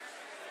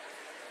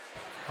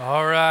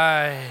All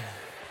right.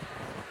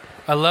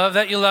 I love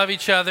that you love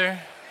each other.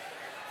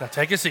 Now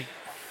take a seat.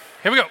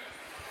 Here we go.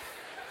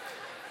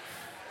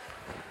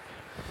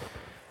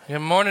 Good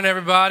morning,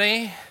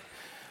 everybody.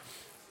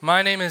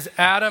 My name is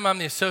Adam. I'm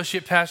the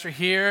associate pastor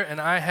here,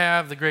 and I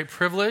have the great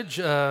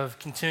privilege of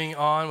continuing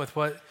on with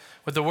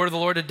the word of the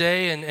Lord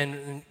today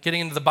and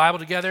getting into the Bible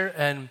together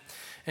and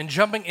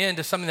jumping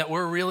into something that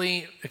we're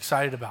really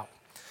excited about.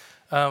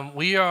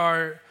 We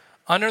are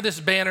under this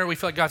banner. We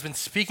feel like God's been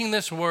speaking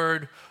this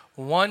word,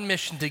 one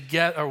mission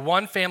together, or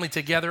one family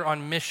together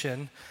on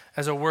mission,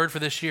 as a word for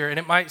this year. And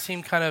it might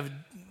seem kind of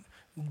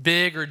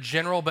big or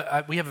general,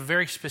 but we have a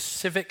very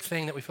specific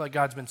thing that we feel like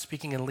God's been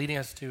speaking and leading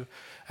us to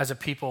as a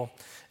people.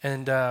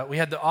 And we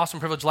had the awesome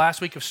privilege last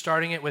week of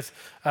starting it with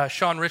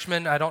Sean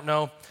Richmond. I don't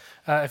know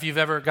if you've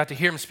ever got to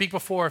hear him speak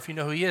before, if you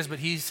know who he is, but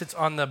he sits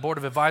on the board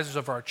of advisors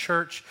of our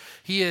church.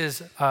 He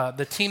is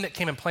the team that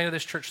came and planted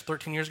this church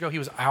 13 years ago. He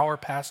was our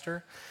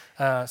pastor.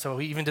 So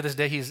even to this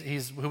day,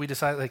 he's who we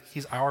decided, like,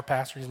 he's our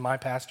pastor, he's my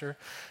pastor,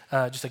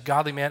 just a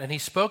godly man. And he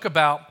spoke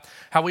about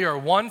how we are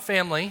one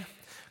family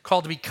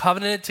called to be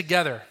covenanted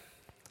together.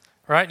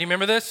 All right, do you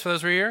remember this, for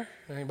those who are here?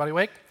 Anybody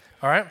awake?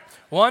 All right,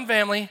 one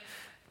family,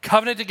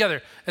 covenanted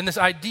together. And this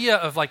idea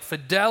of like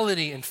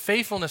fidelity and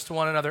faithfulness to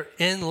one another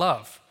in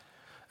love.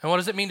 And what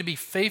does it mean to be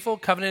faithful,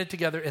 covenanted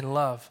together in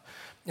love?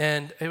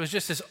 And it was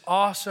just this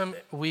awesome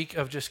week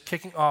of just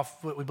kicking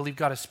off what we believe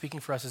God is speaking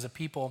for us as a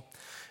people.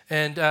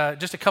 And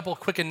just a couple of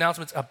quick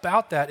announcements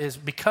about that is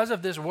because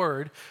of this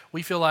word,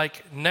 we feel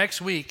like next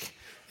week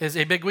is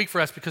a big week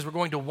for us because we're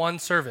going to one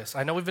service.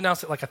 I know we've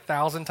announced it like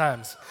 1,000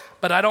 times,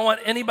 but I don't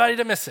want anybody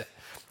to miss it.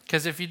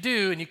 Because if you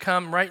do and you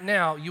come right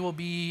now, you will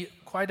be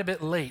quite a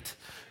bit late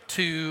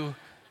to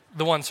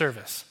the one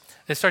service.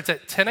 It starts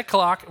at 10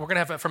 o'clock. We're going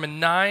to have it from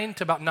 9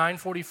 to about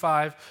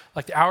 9:45,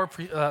 like the hour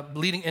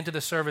leading into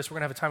the service. We're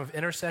going to have a time of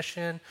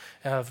intercession,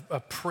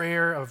 of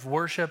prayer, of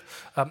worship,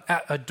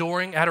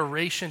 adoring,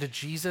 adoration to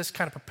Jesus,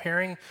 kind of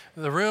preparing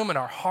the room and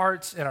our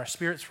hearts and our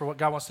spirits for what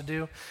God wants to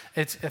do.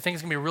 I think it's going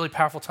to be a really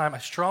powerful time. I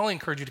strongly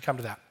encourage you to come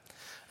to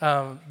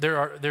that.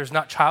 There's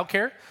not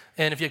childcare,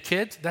 and if you have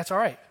kids, that's all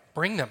right.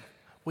 Bring them.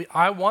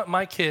 I want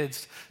my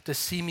kids to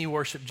see me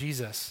worship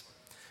Jesus.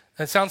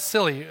 It sounds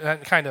silly,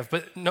 kind of,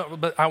 but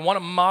I want to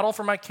model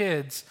for my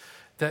kids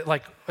that,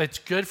 like, it's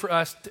good for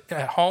us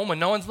at home when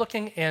no one's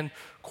looking and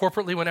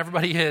corporately when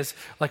everybody is.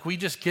 Like, we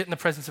just get in the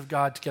presence of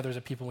God together as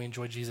a people. We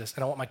enjoy Jesus,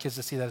 and I want my kids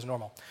to see that as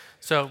normal.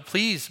 So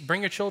please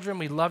bring your children.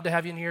 We'd love to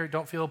have you in here.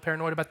 Don't feel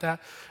paranoid about that.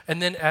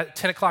 And then at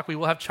 10 o'clock, we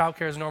will have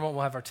childcare as normal.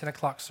 We'll have our 10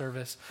 o'clock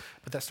service,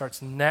 but that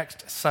starts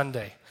next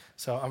Sunday.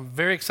 So I'm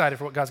very excited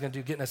for what God's going to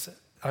do, getting us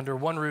under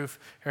one roof,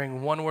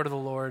 hearing one word of the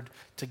Lord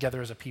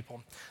together as a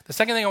people. The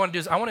second thing I want to do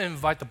is I want to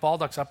invite the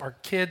Baldogs up, our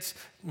kids,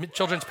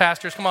 children's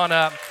pastors. Come on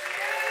up.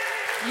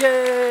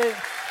 Yay!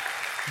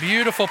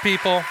 Beautiful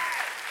people.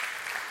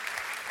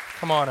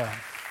 Come on up.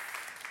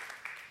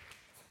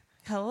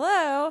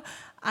 Hello.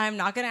 I'm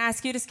not going to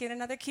ask you to scan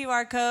another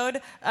QR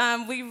code.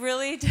 We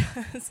really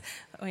just,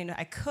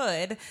 I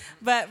could,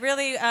 but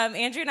really,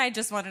 Andrew and I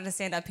just wanted to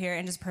stand up here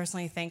and just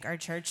personally thank our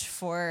church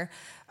for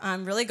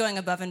really going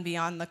above and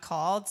beyond the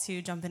call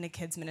to jump into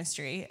kids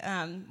ministry.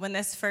 When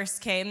this first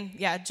came,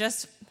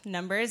 just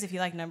numbers, if you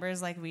like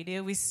numbers like we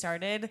do, we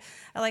started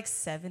at like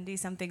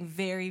 70-something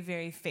very,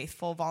 very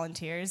faithful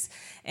volunteers.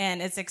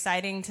 And it's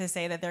exciting to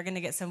say that they're going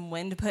to get some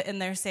wind put in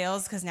their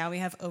sails because now we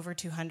have over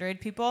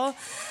 200 people.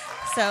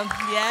 So,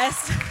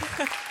 yes.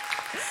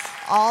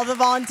 All the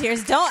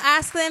volunteers. Don't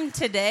ask them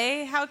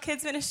today how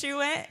kids ministry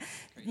went.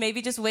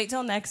 Maybe just wait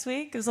till next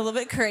week. It was a little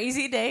bit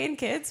crazy day in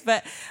kids.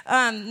 But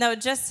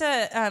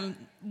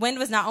wind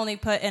was not only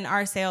put in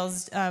our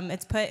sales,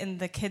 it's put in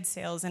the kids'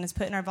 sales, and it's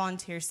put in our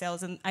volunteer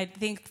sales. And I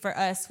think for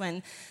us,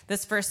 when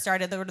this first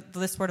started,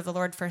 this word of the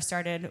Lord first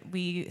started,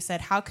 we said,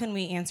 how can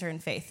we answer in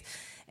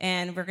faith?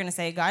 And we're going to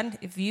say, God,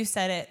 if you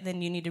said it,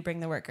 then you need to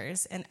bring the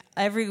workers. And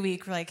every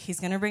week, we're like,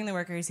 he's going to bring the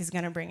workers. He's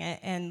going to bring it.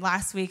 And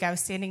last week, I was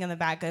standing in the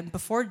back, and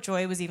before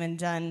Joy was even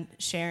done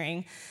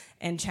sharing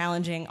and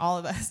challenging all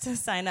of us to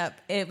sign up,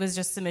 it was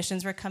just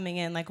submissions were coming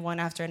in like one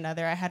after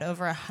another. I had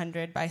over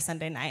 100 by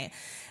Sunday night.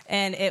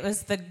 And it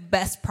was the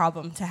best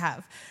problem to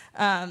have.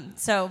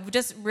 So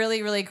just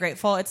really, really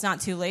grateful. It's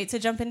not too late to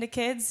jump into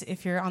kids.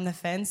 If you're on the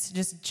fence,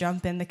 just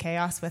jump in the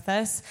chaos with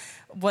us.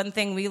 One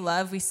thing we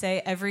love, we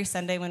say every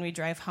Sunday when we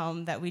drive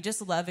home, that we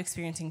just love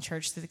experiencing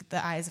church through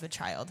the eyes of a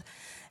child.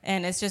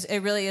 And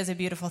it really is a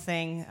beautiful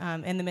thing.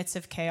 In the midst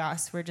of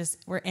chaos,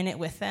 we're in it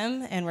with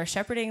them, and we're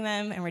shepherding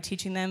them, and we're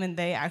teaching them, and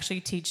they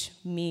actually teach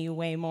me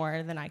way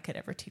more than I could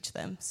ever teach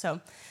them. So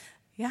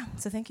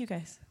thank you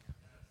guys.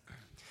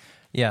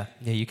 Yeah,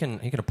 you can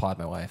applaud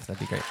my wife. That'd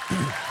be great.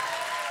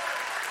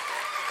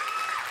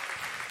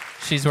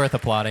 She's worth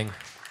applauding.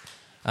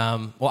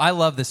 Well, I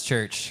love this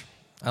church.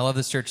 I love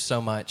this church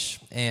so much,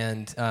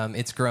 and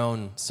it's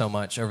grown so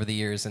much over the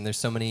years, and there's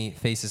so many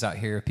faces out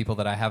here of people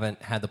that I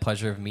haven't had the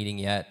pleasure of meeting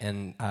yet,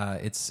 and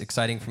it's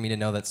exciting for me to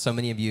know that so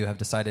many of you have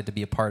decided to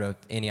be a part of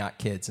Antioch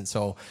Kids, and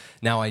so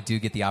now I do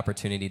get the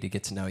opportunity to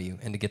get to know you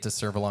and to get to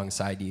serve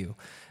alongside you.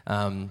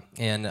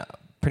 And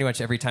pretty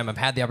much every time I've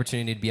had the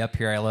opportunity to be up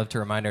here, I love to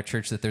remind our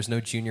church that there's no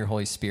junior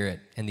Holy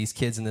Spirit. And these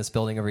kids in this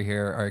building over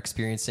here are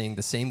experiencing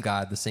the same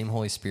God, the same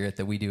Holy Spirit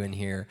that we do in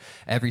here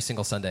every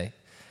single Sunday.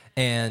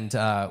 And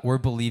we're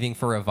believing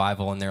for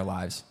revival in their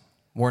lives.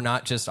 We're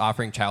not just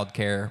offering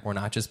childcare. We're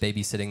not just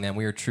babysitting them.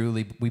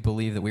 We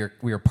believe that we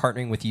are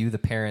partnering with you, the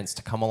parents,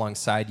 to come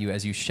alongside you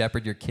as you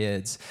shepherd your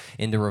kids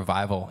into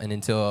revival and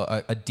into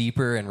a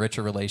deeper and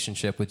richer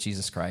relationship with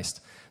Jesus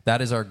Christ.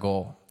 That is our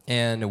goal.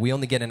 And we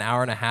only get an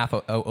hour and a half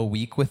a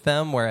week with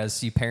them,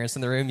 whereas you parents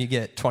in the room, you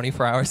get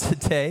 24 hours a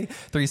day,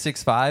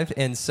 365.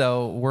 And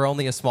so we're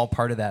only a small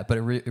part of that, but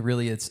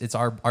it's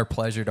our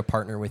pleasure to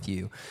partner with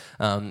you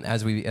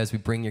as we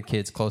bring your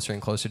kids closer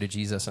and closer to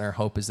Jesus. And our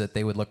hope is that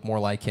they would look more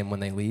like him when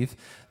they leave.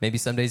 Maybe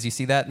some days you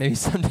see that, maybe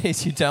some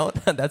days you don't.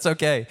 That's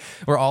okay.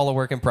 We're all a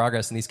work in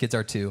progress, and these kids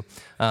are too.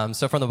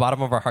 So from the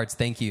bottom of our hearts,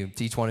 thank you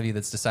to each one of you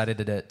that's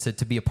decided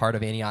to be a part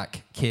of Antioch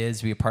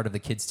Kids, be a part of the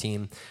kids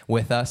team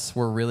with us.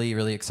 We're really,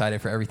 really excited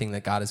for everything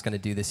that God is going to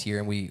do this year,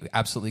 and we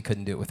absolutely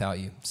couldn't do it without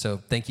you. So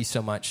thank you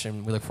so much,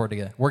 and we look forward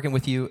to working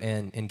with you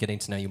and getting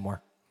to know you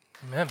more.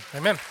 Amen.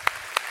 Amen.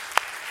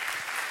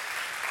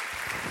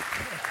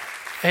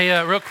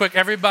 Hey, real quick,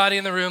 everybody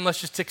in the room, let's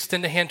just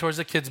extend a hand towards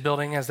the kids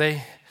building as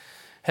they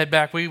head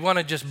back. We want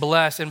to just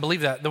bless and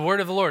believe that. The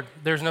word of the Lord,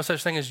 there's no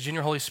such thing as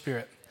junior Holy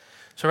Spirit.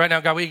 So right now,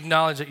 God, we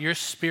acknowledge that your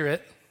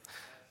Spirit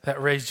that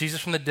raised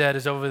Jesus from the dead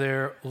is over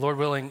there, Lord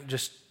willing,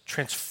 just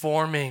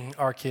transforming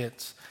our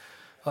kids.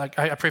 Like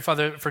I pray,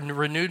 Father, for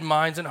renewed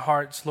minds and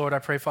hearts. Lord, I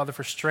pray, Father,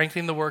 for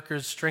strengthening the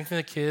workers, strengthening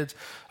the kids.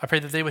 I pray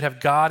that they would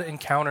have God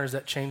encounters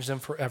that change them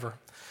forever.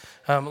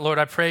 Lord,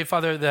 I pray,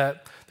 Father,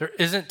 that there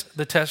isn't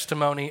the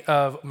testimony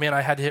of, man,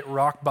 I had to hit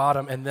rock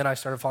bottom and then I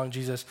started following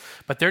Jesus.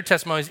 But their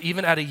testimonies,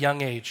 even at a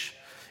young age,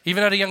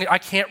 I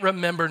can't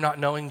remember not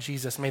knowing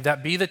Jesus. May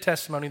that be the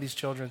testimony of these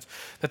children,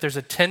 that there's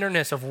a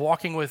tenderness of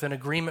walking with an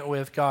agreement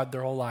with God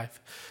their whole life.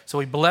 So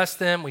we bless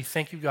them. We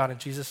thank you, God, in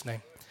Jesus'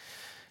 name.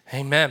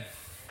 Amen.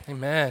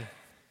 Amen.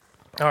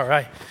 All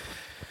right.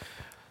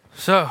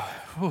 So,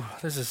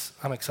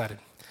 I'm excited.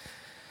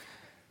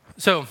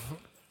 So,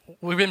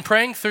 we've been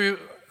praying through,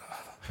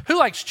 who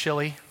likes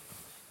chili?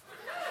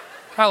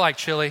 I like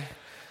chili.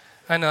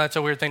 I know that's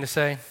a weird thing to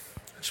say.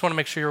 I just want to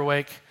make sure you're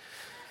awake.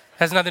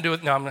 Has nothing to do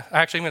with, no, I'm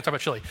going to talk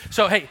about chili.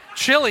 So, hey,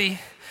 chili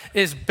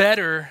is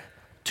better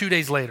 2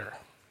 days later.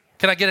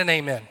 Can I get an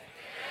amen?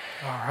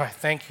 All right,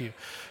 thank you.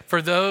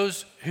 For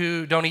those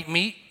who don't eat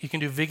meat, you can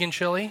do vegan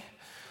chili.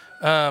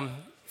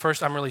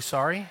 First, I'm really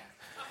sorry,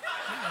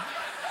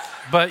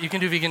 but you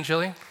can do vegan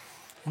chili.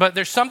 But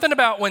there's something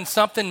about when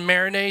something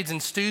marinades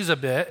and stews a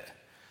bit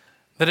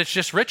that it's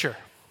just richer,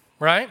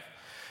 right?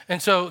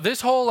 And so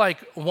this whole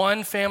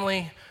one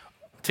family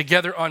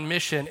together on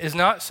mission is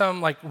not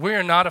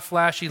we're not a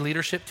flashy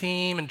leadership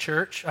team in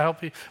church.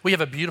 We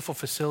have a beautiful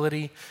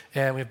facility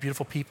and we have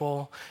beautiful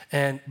people,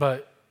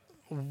 but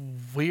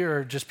we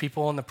are just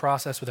people in the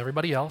process with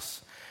everybody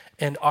else.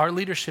 And our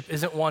leadership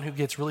isn't one who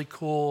gets really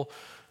cool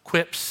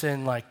quips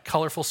and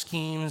colorful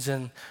schemes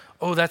and,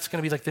 that's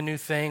going to be the new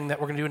thing that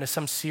we're going to do into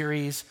some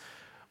series.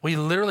 We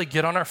literally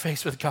get on our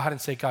face with God and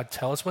say, God,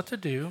 tell us what to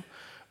do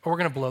or we're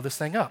going to blow this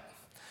thing up.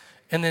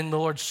 And then the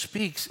Lord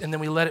speaks and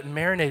then we let it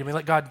marinate and we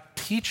let God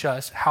teach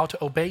us how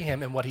to obey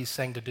him and what he's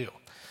saying to do.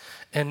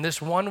 And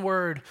this one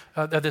word,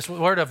 this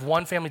word of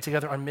one family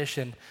together on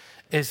mission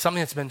is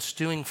something that's been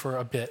stewing for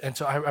a bit. And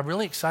so I'm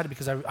really excited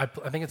because I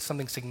think it's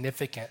something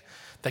significant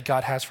that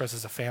God has for us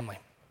as a family.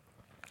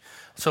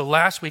 So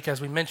last week, as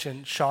we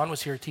mentioned, Sean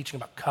was here teaching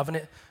about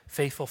covenant,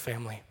 faithful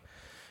family.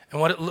 And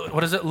what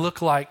does it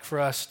look like for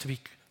us to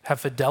have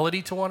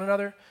fidelity to one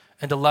another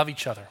and to love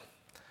each other?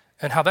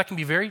 And how that can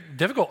be very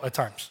difficult at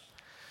times.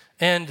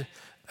 And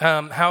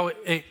how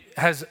it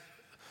has,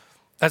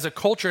 as a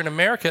culture in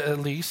America at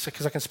least,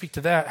 because I can speak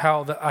to that,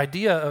 how the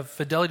idea of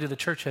fidelity to the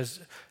church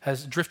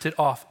has drifted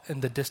off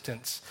in the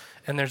distance.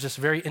 And there's this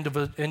very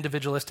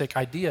individualistic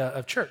idea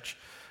of church.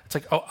 It's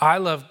I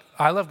love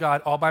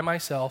God all by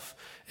myself,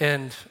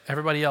 and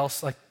everybody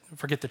else,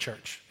 forget the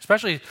church.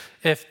 Especially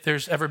if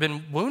there's ever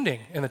been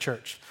wounding in the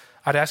church.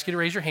 I'd ask you to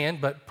raise your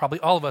hand, but probably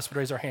all of us would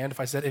raise our hand if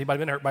I said anybody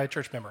been hurt by a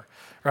church member,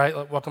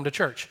 right? Welcome to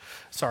church.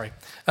 Sorry.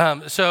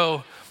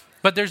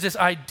 But there's this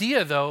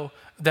idea, though,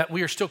 that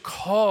we are still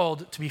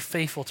called to be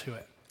faithful to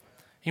it.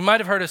 You might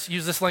have heard us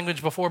use this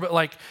language before,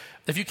 but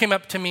if you came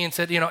up to me and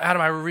said,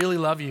 Adam, I really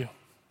love you.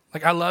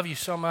 I love you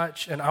so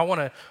much, and I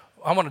want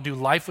to do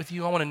life with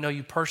you. I want to know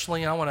you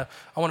personally. I want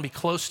to be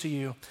close to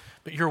you.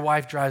 But your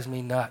wife drives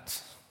me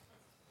nuts.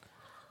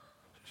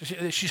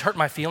 She's hurt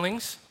my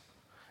feelings,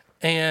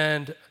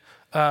 and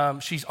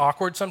she's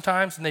awkward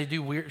sometimes,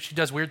 and she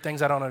does weird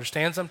things I don't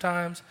understand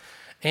sometimes,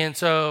 and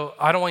so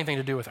I don't want anything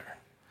to do with her.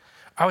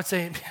 I would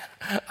say,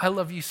 I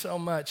love you so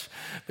much,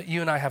 but you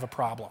and I have a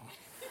problem,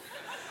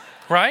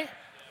 right?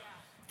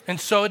 And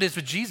so it is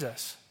with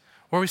Jesus,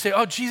 where we say,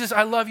 Jesus,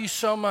 I love you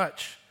so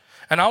much.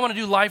 And I want to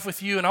do life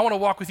with you, and I want to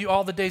walk with you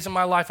all the days of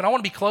my life, and I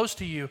want to be close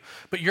to you.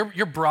 But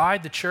your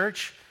bride, the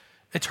church,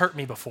 it's hurt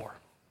me before.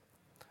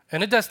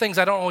 And it does things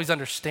I don't always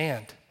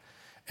understand.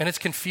 And it's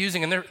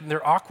confusing, and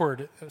they're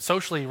awkward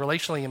socially,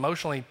 relationally,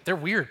 emotionally. They're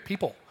weird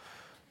people.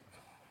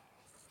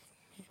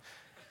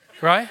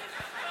 Right?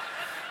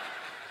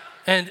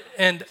 And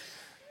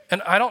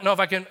I don't know if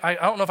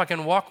I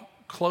can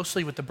walk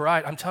closely with the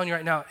bride. I'm telling you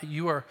right now,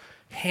 you are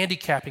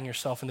handicapping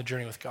yourself in the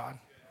journey with God.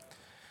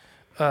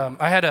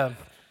 I had a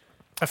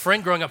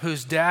friend growing up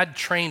whose dad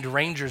trained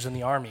rangers in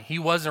the Army. He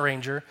was a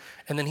ranger,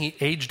 and then he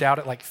aged out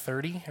at like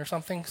 30 or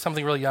something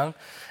really young.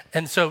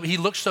 And so he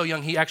looked so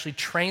young, he actually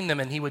trained them,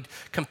 and he would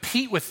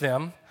compete with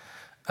them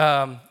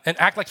and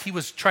act like he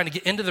was trying to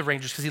get into the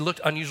Rangers because he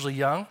looked unusually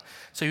young.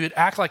 So he would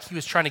act like he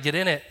was trying to get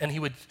in it, and he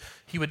would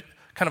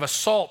kind of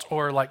assault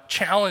or like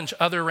challenge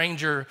other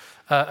Ranger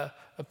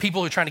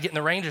people who are trying to get in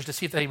the Rangers to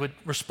see if they would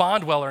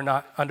respond well or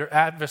not under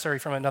adversary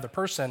from another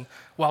person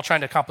while trying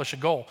to accomplish a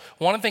goal.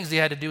 One of the things he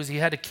had to do is he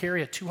had to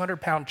carry a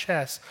 200-pound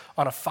chest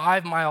on a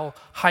 5-mile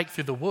hike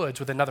through the woods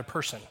with another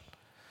person.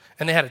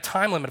 And they had a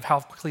time limit of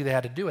how quickly they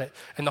had to do it.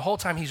 And the whole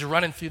time he's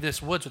running through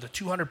this woods with a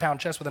 200-pound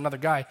chest with another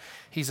guy,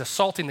 he's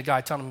assaulting the guy,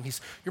 telling him,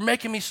 you're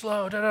making me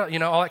slow, all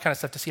that kind of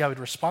stuff to see how he'd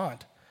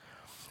respond.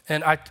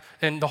 And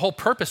the whole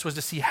purpose was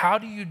to see how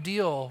do you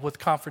deal with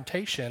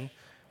confrontation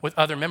with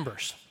other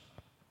members.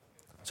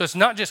 So it's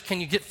not just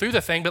can you get through the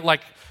thing, but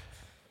like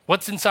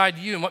what's inside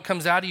you and what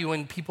comes out of you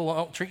when people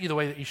don't treat you the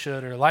way that you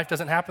should or life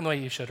doesn't happen the way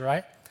you should,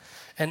 right?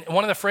 And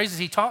one of the phrases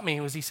he taught me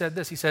was he said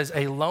this. He says,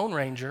 a lone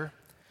ranger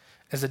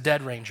is a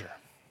dead ranger.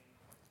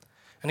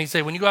 And he'd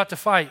say, when you go out to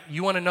fight,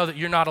 you want to know that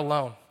you're not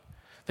alone,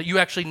 that you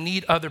actually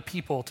need other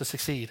people to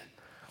succeed.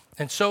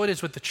 And so it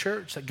is with the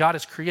church that God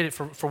has created.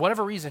 For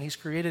whatever reason, he's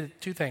created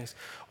two things.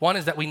 One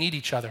is that we need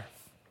each other,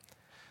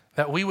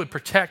 that we would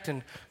protect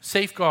and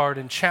safeguard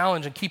and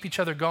challenge and keep each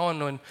other going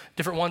when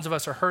different ones of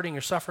us are hurting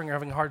or suffering or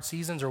having hard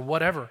seasons or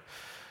whatever.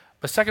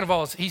 But second of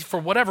all, he, for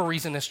whatever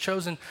reason, has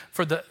chosen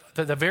for the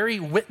very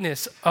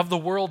witness of the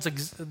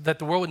world's that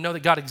the world would know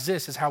that God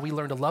exists is how we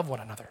learn to love one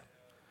another.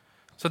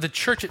 So the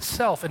church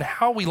itself and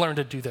how we learn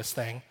to do this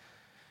thing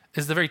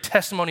is the very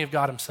testimony of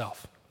God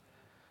himself.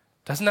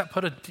 Doesn't that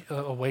put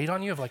a weight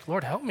on you of like,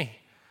 Lord, help me.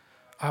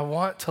 I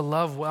want to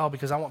love well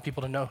because I want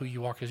people to know who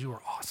you are because you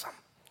are awesome.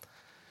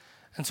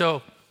 And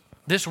so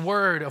this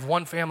word of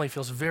one family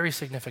feels very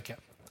significant,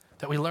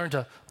 that we learn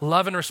to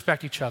love and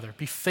respect each other,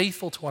 be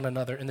faithful to one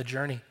another in the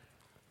journey.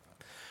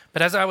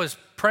 But as I was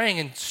praying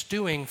and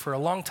stewing for a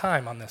long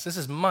time on this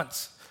is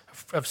months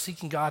of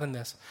seeking God in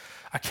this,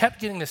 I kept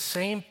getting the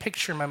same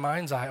picture in my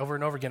mind's eye over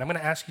and over again. I'm going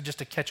to ask you just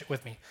to catch it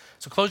with me.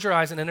 So close your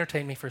eyes and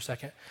entertain me for a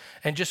second.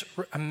 And just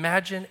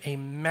imagine a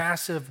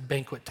massive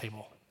banquet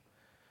table.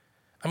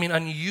 I mean,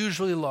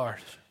 unusually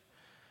large.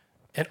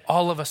 And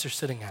all of us are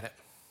sitting at it.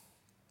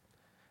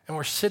 And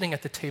we're sitting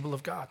at the table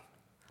of God.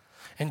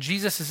 And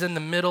Jesus is in the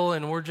middle,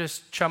 and we're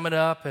just chumming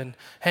up and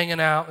hanging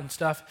out and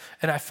stuff.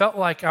 And I felt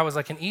like I was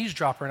like an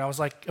eavesdropper, and I was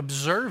like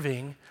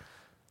observing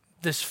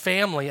this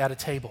family at a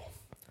table.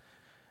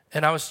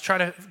 And I was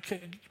trying to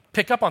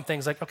pick up on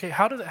things like, okay,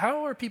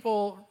 how are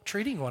people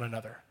treating one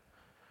another?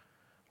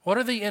 What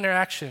are the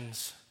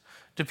interactions?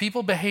 Do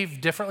people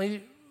behave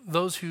differently,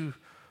 those who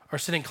are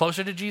sitting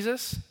closer to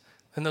Jesus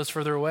than those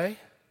further away?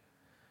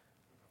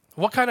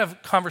 What kind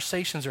of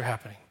conversations are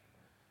happening?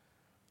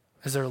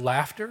 Is there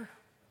laughter?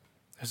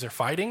 Is there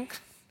fighting?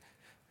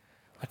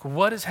 Like,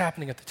 what is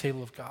happening at the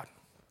table of God?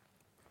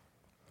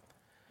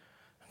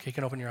 Okay, you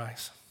can open your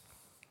eyes.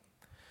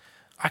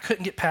 I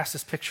couldn't get past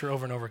this picture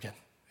over and over again.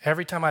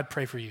 Every time I'd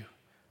pray for you,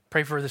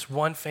 pray for this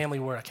one family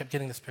word, I kept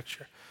getting this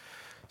picture.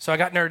 So I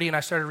got nerdy and I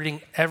started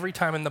reading every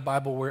time in the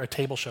Bible where a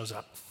table shows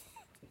up.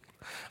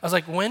 I was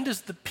like, when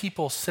does the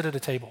people sit at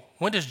a table?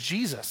 When does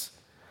Jesus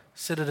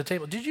sit at a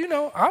table? Did you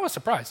know? I was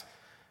surprised.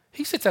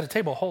 He sits at a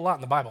table a whole lot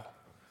in the Bible.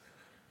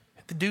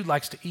 The dude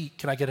likes to eat.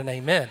 Can I get an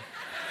amen?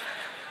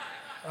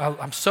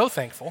 I'm so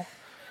thankful.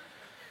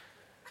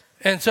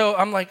 And so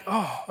I'm like,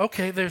 oh,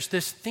 okay, there's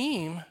this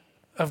theme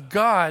of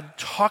God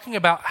talking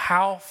about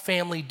how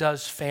family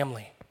does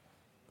family.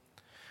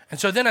 And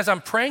so then as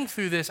I'm praying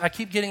through this, I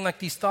keep getting like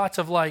these thoughts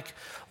of like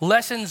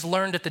lessons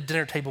learned at the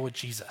dinner table with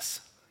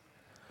Jesus.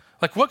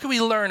 Like what can we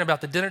learn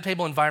about the dinner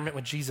table environment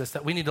with Jesus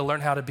that we need to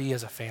learn how to be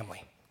as a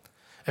family?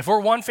 If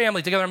we're one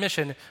family together on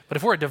mission, but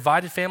if we're a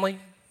divided family,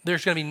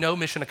 there's going to be no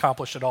mission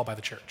accomplished at all by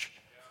the church,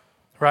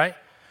 right?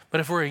 But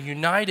if we're a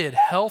united,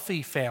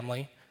 healthy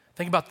family,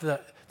 think about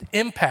the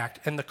impact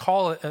and the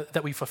call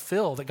that we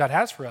fulfill that God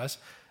has for us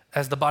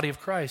as the body of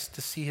Christ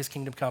to see his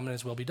kingdom come and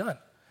his will be done.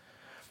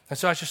 And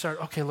so I just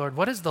started, okay, Lord,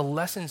 what is the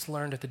lessons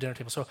learned at the dinner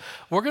table? So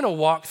we're going to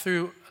walk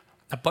through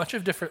a bunch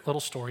of different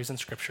little stories in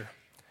Scripture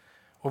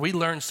where we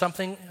learn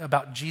something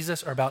about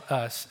Jesus or about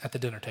us at the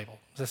dinner table.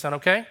 Does that sound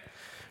okay?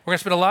 We're going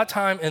to spend a lot of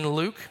time in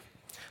Luke.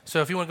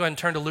 So if you want to go ahead and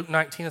turn to Luke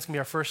 19, that's going to be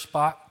our first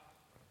spot.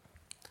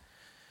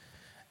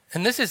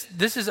 And this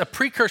is a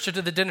precursor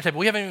to the dinner table.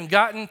 We haven't even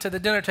gotten to the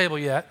dinner table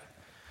yet.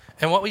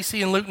 And what we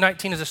see in Luke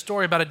 19 is a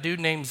story about a dude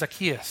named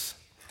Zacchaeus.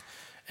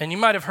 And you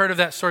might have heard of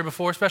that story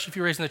before, especially if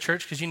you were raised in the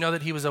church, because you know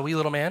that he was a wee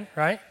little man,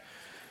 right?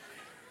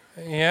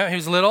 Yeah, he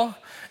was little.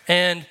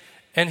 And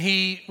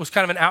he was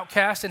kind of an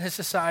outcast in his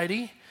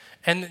society.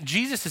 And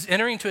Jesus is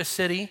entering into a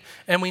city,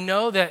 and we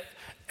know that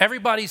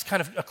everybody's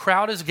a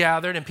crowd is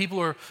gathered, and people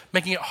are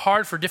making it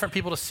hard for different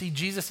people to see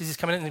Jesus as he's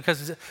coming in.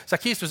 Because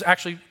Zacchaeus was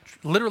actually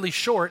literally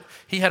short,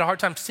 he had a hard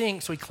time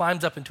seeing, so he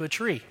climbs up into a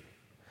tree.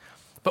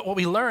 But what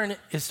we learn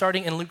is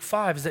starting in Luke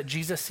 5 is that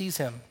Jesus sees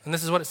him. And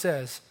this is what it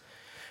says.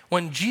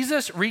 When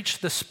Jesus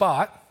reached the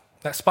spot,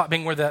 that spot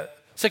being where the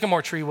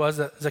sycamore tree was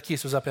that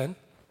Zacchaeus was up in,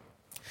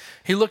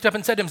 he looked up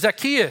and said to him,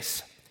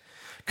 Zacchaeus,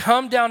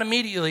 come down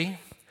immediately.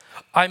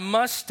 I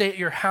must stay at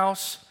your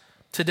house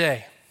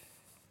today.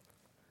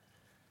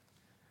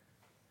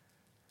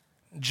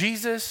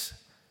 Jesus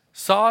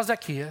saw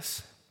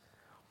Zacchaeus,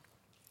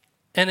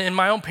 and in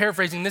my own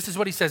paraphrasing, this is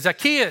what he says,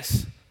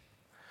 Zacchaeus,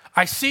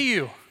 I see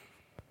you,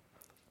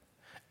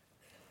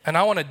 and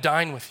I want to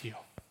dine with you.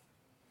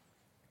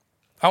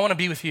 I want to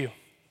be with you,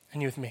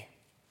 and you with me.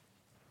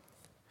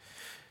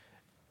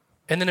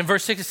 And then in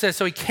verse 6 it says,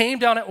 so he came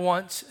down at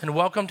once and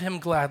welcomed him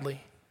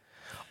gladly.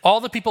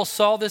 All the people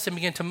saw this and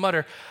began to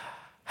mutter,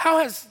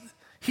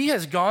 he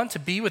has gone to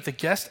be with the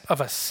guest of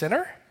a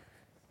sinner?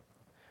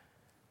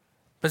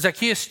 But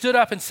Zacchaeus stood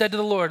up and said to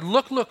the Lord,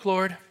 look,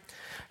 Lord,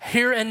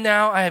 here and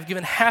now I have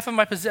given half of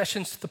my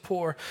possessions to the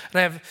poor,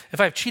 and if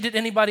I have cheated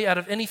anybody out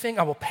of anything,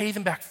 I will pay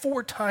them back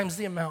 4 times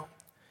the amount.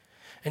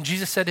 And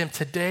Jesus said to him,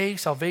 today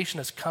salvation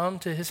has come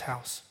to his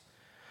house,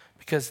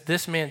 because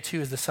this man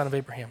too is the son of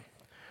Abraham.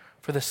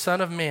 For the Son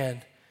of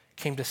Man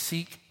came to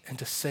seek and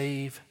to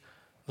save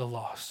the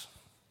lost.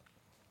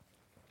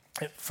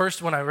 At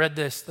first, when I read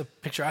this, the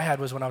picture I had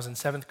was when I was in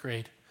 7th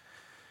grade,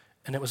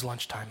 and it was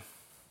lunchtime.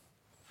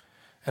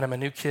 And I'm a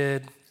new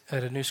kid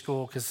at a new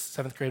school, because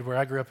 7th grade where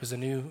I grew up is a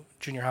new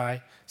junior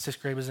high, 6th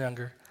grade was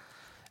younger.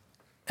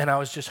 And I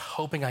was just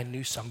hoping I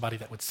knew somebody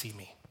that would see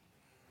me.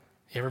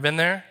 You ever been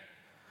there?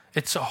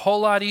 It's a whole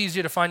lot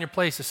easier to find your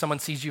place if someone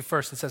sees you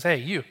first and says, hey,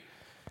 you,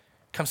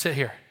 come sit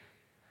here.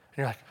 And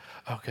you're like,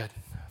 oh, good,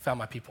 found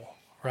my people,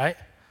 right?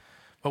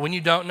 But when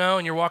you don't know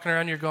and you're walking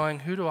around, you're going,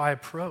 who do I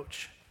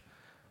approach?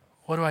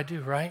 What do I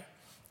do, right?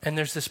 And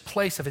there's this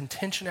place of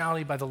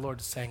intentionality by the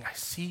Lord saying, I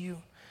see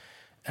you,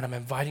 and I'm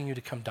inviting you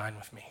to come dine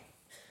with me.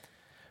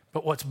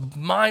 But what's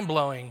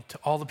mind-blowing to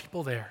all the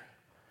people there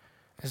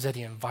is that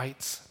he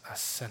invites a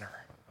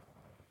sinner.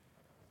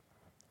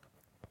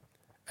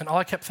 And all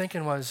I kept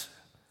thinking was,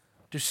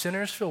 do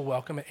sinners feel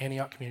welcome at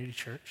Antioch Community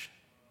Church?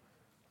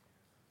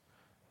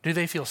 Do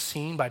they feel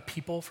seen by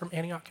people from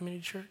Antioch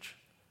Community Church?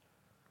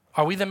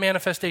 Are we the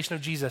manifestation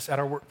of Jesus at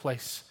our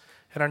workplace,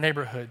 in our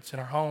neighborhoods, in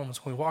our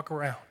homes, when we walk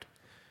around?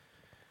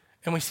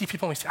 And we see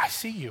people and we say, I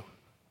see you.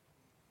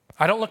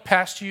 I don't look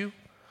past you.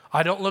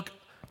 I don't look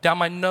down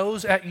my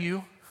nose at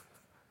you.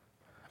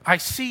 I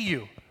see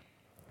you.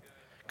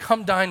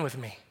 Come dine with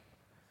me.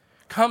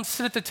 Come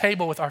sit at the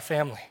table with our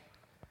family.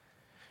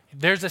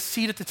 There's a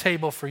seat at the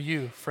table for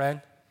you, friend.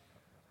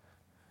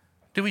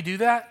 Do we do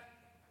that?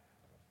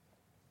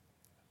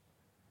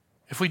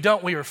 If we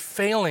don't, we are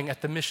failing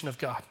at the mission of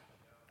God.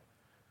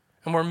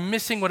 And we're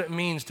missing what it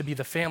means to be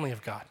the family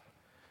of God.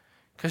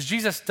 Because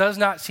Jesus does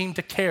not seem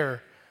to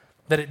care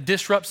that it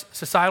disrupts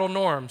societal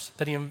norms,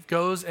 that he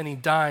goes and he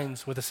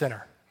dines with a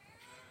sinner.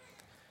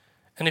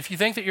 And if you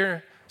think that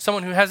you're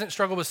someone who hasn't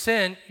struggled with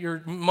sin, you're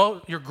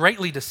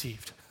greatly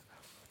deceived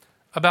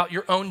about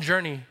your own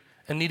journey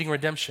and needing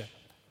redemption.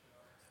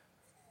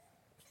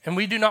 And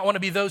we do not want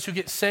to be those who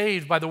get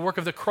saved by the work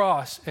of the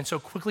cross and so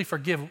quickly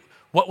forgive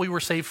what we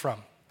were saved from.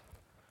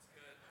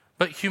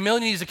 But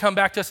humility needs to come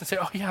back to us and say,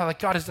 oh yeah, like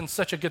God has done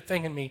such a good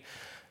thing in me.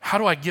 How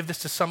do I give this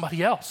to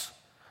somebody else?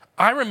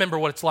 I remember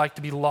what it's like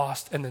to be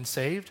lost and then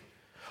saved,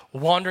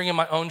 wandering in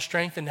my own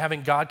strength and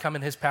having God come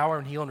in his power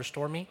and heal and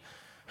restore me.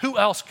 Who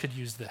else could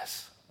use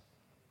this?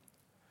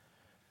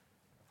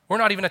 We're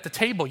not even at the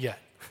table yet.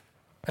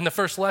 And the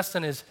first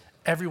lesson is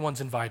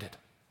everyone's invited.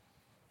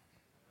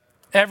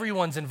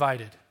 Everyone's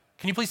invited.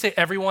 Can you please say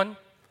everyone?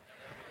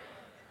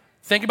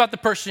 Think about the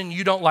person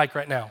you don't like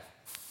right now.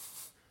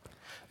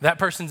 That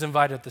person's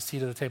invited at the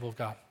seat of the table of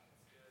God.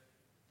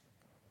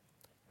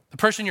 The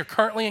person you're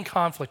currently in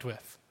conflict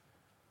with.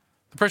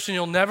 The person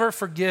you'll never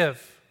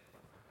forgive.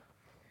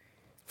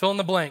 Fill in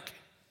the blank.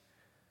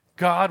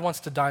 God wants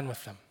to dine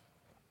with them.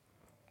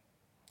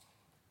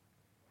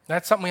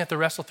 That's something we have to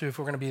wrestle through if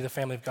we're going to be the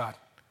family of God.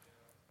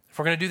 If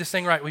we're going to do this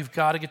thing right, we've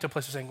got to get to a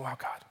place of saying, wow,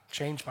 God,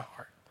 change my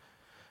heart.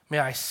 May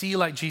I see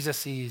like Jesus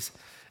sees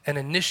and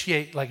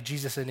initiate like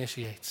Jesus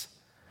initiates.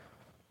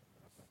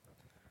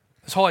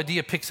 This whole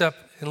idea picks up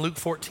in Luke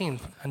 14,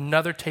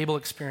 another table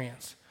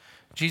experience.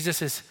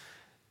 Jesus is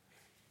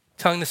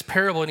telling this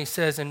parable, and he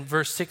says in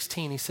verse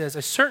 16, he says,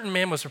 a certain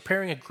man was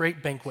preparing a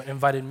great banquet and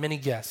invited many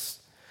guests.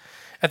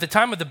 At the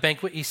time of the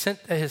banquet, he sent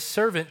his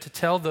servant to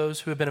tell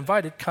those who had been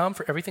invited, come,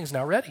 for everything's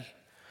now ready.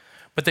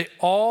 But they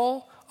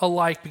all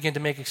alike began to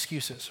make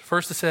excuses.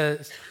 First it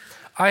says,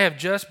 I have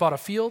just bought a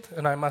field,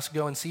 and I must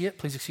go and see it.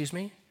 Please excuse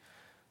me.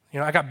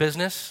 I got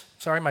business.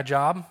 Sorry, my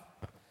job.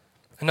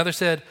 Another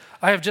said,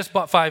 I have just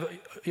bought 5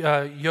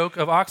 yoke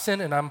of oxen,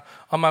 and I'm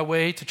on my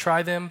way to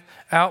try them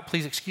out.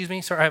 Please excuse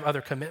me. Sorry, I have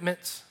other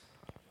commitments.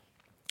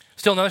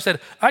 Still another said,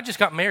 I just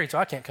got married, so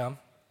I can't come.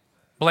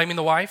 Blaming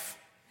the wife.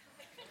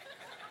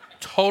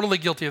 Totally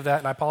guilty of that,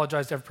 and I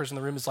apologize to every person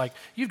in the room. It's like,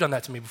 you've done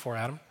that to me before,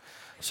 Adam.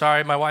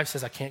 Sorry, my wife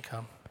says I can't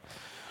come.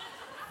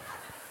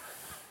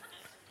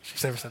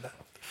 She's never said that.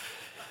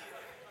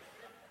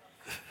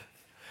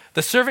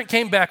 The servant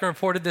came back and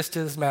reported this to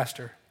his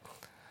master.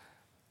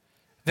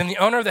 Then the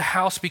owner of the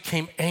house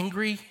became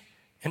angry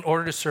and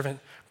ordered his servant,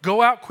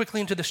 go out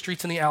quickly into the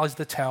streets and the alleys of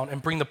the town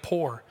and bring the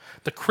poor,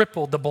 the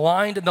crippled, the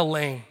blind, and the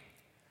lame.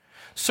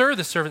 Sir,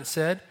 the servant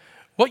said,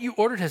 what you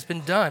ordered has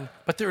been done,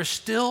 but there is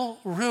still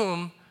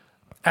room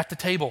at the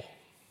table.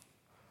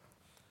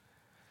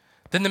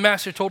 Then the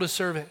master told his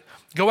servant,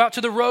 go out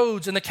to the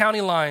roads and the county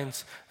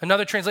lines.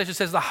 Another translation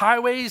says the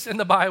highways and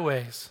the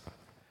byways,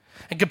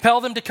 and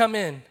compel them to come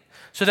in,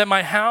 so that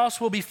my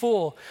house will be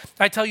full.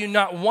 I tell you,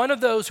 not one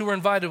of those who were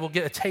invited will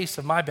get a taste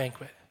of my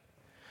banquet.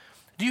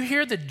 Do you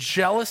hear the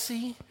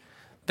jealousy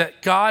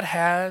that God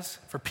has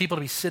for people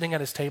to be sitting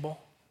at his table?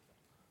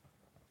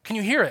 Can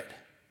you hear it?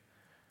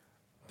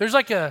 There's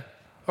like a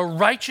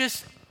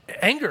righteous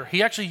anger.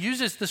 He actually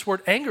uses this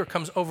word anger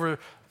comes over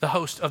the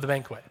host of the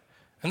banquet.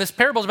 And this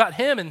parable is about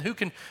him and who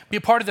can be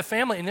a part of the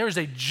family. And there is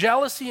a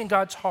jealousy in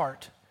God's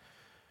heart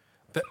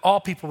that all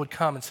people would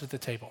come and sit at the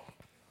table.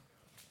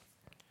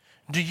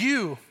 Do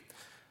you,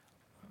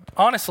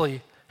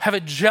 honestly, have a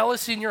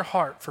jealousy in your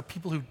heart for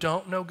people who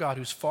don't know God,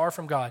 who's far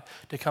from God,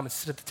 to come and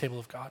sit at the table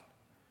of God?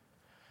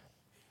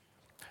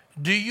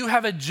 Do you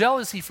have a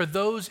jealousy for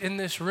those in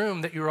this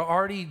room that you're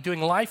already doing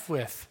life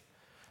with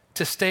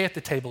to stay at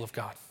the table of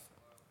God?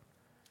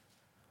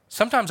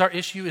 Sometimes our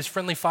issue is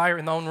friendly fire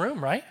in the own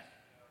room, right?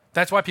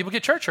 That's why people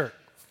get church hurt.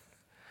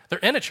 They're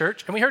in a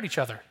church and we hurt each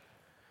other.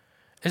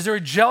 Is there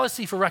a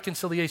jealousy for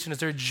reconciliation? Is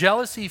there a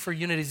jealousy for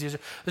unity?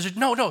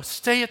 No,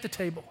 stay at the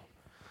table.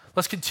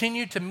 Let's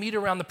continue to meet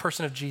around the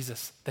person of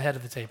Jesus, the head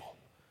of the table.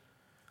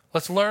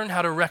 Let's learn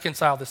how to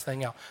reconcile this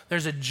thing out.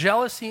 There's a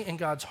jealousy in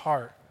God's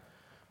heart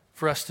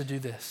for us to do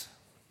this.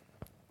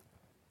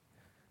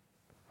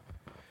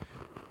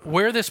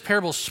 Where this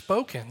parable is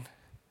spoken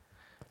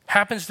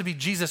happens to be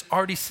Jesus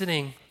already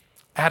sitting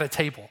at a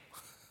table.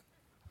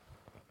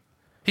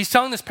 He's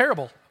telling this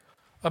parable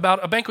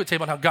about a banquet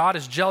table and how God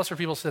is jealous for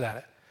people to sit at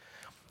it.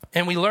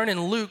 And we learn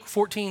in Luke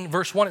 14,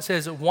 verse 1, it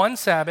says, one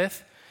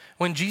Sabbath,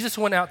 when Jesus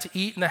went out to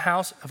eat in the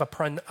house of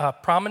a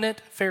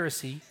prominent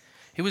Pharisee,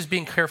 he was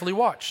being carefully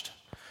watched.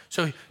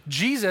 So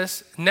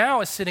Jesus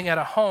now is sitting at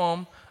a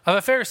home of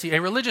a Pharisee,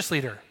 a religious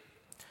leader.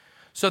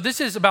 So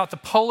this is about the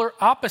polar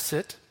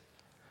opposite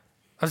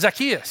of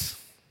Zacchaeus.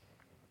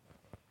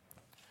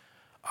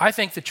 I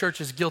think the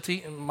church is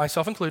guilty,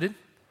 myself included,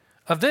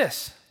 of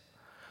this.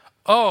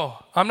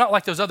 Oh, I'm not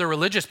like those other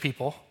religious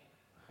people.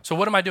 So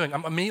what am I doing?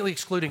 I'm immediately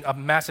excluding a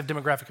massive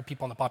demographic of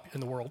people in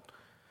the world.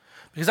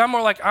 Because I'm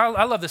more like,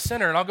 I love the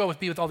sinner and I'll go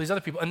be with all these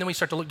other people. And then we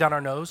start to look down our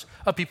nose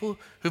of people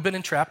who've been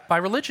entrapped by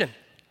religion.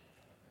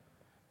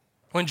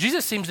 When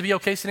Jesus seems to be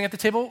okay sitting at the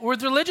table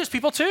with religious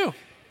people too.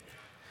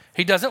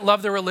 He doesn't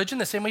love their religion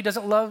the same way he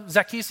doesn't love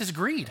Zacchaeus'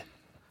 greed.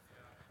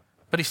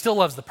 But he still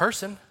loves the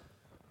person.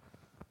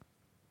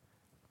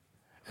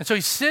 And so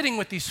he's sitting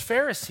with these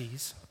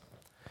Pharisees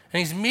and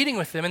he's meeting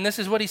with them. And this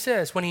is what he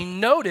says. When he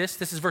noticed,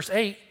 this is verse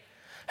 8,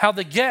 how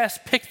the guests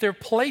picked their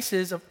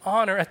places of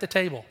honor at the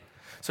table.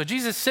 So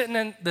Jesus is sitting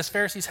in this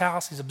Pharisee's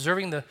house. He's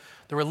observing the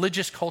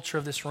religious culture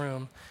of this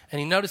room. And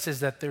he notices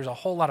that there's a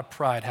whole lot of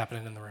pride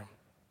happening in the room.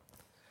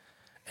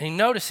 And he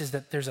notices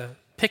that there's a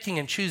picking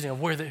and choosing of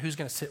who's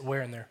going to sit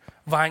where, and they're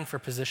vying for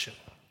position.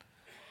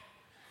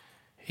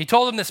 He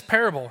told them this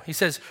parable. He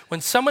says,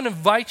 when someone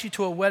invites you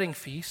to a wedding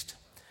feast,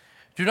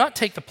 do not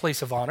take the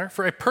place of honor,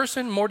 for a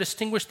person more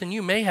distinguished than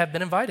you may have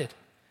been invited.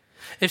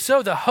 If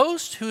so, the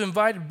host who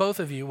invited both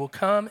of you will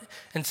come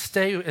and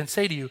say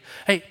to you,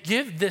 hey,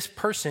 give this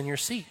person your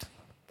seat.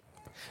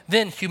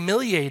 Then,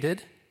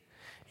 humiliated,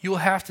 you will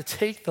have to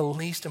take the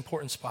least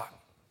important spot.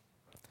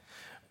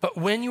 But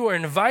when you are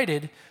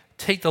invited,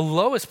 take the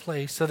lowest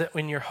place so that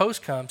when your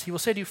host comes, he will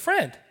say to you,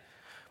 friend,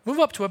 move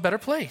up to a better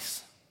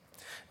place.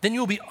 Then you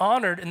will be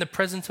honored in the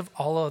presence of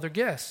all other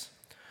guests.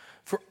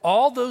 For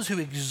all those who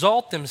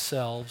exalt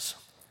themselves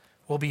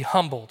will be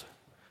humbled,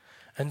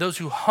 and those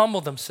who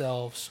humble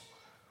themselves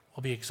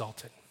will be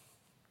exalted.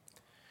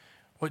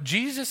 What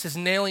Jesus is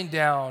nailing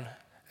down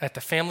at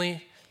the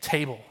family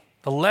table,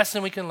 the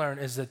lesson we can learn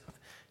is that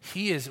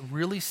he is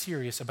really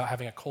serious about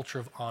having a culture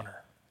of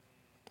honor.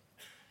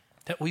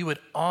 That we would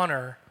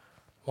honor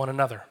one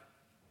another.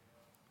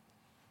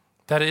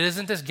 That it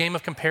isn't this game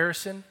of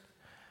comparison.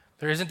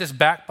 There isn't this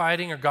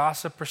backbiting or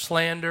gossip or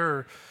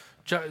slander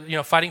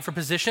or fighting for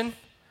position.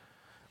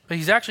 But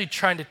he's actually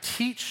trying to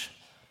teach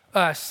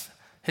us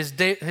his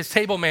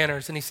table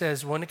manners. And he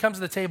says, when it comes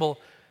to the table,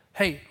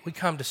 hey, we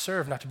come to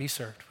serve, not to be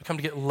served. We come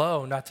to get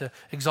low, not to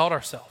exalt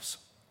ourselves,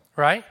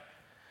 right?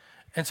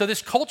 And so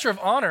this culture of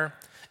honor,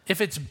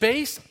 if it's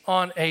based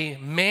on a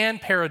man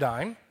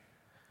paradigm,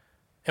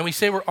 and we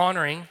say we're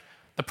honoring,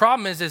 the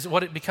problem is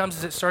what it becomes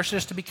is it starts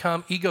just to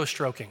become ego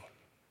stroking.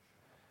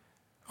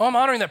 Oh, I'm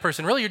honoring that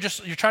person. Really,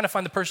 you're trying to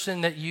find the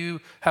person that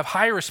you have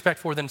higher respect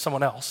for than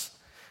someone else,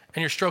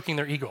 and you're stroking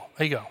their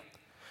ego.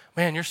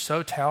 Man, you're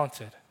so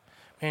talented.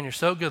 Man, you're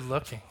so good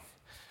looking.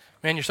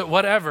 Man, you're so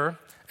whatever.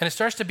 And it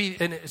starts to be,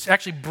 and it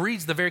actually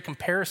breeds the very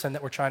comparison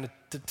that we're trying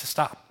to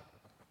stop.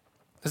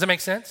 Does that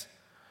make sense?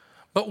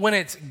 But when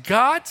it's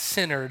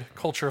God-centered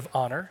culture of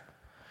honor,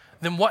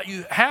 then what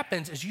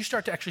happens is you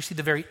start to actually see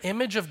the very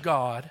image of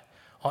God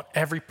on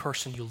every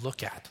person you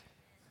look at.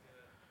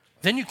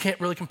 Then you can't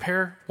really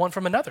compare one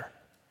from another.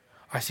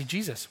 I see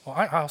Jesus. Well,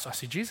 I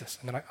see Jesus.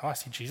 And then I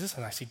see Jesus,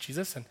 and I see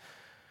Jesus. And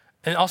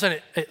all of a sudden,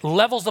 it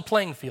levels the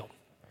playing field.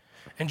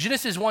 In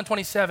Genesis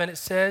 1:27, it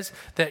says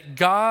that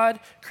God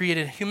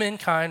created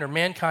humankind or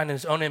mankind in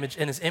his own image.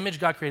 In his image,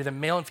 God created them,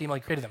 male and female,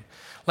 he created them.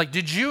 Like,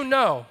 did you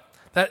know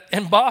that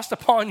embossed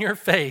upon your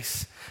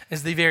face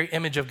is the very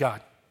image of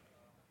God?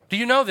 Do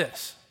you know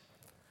this?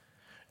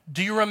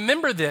 Do you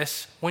remember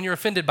this when you're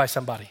offended by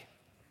somebody?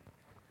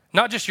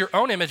 Not just your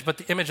own image, but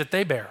the image that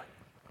they bear.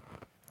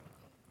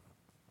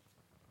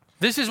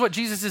 This is what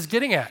Jesus is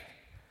getting at.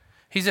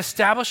 He's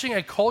establishing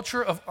a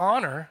culture of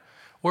honor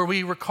where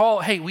we recall,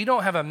 hey, we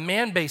don't have a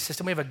man-based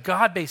system, we have a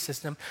God-based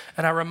system,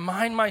 and I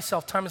remind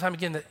myself time and time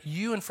again that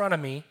you in front of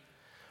me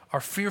are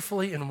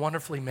fearfully and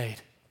wonderfully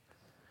made.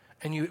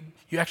 And you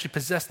actually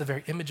possess the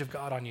very image of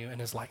God on you in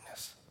his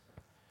likeness.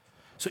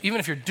 So even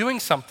if you're doing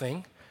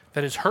something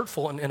that is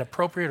hurtful and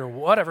inappropriate or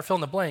whatever, fill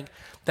in the blank,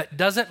 that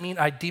doesn't mean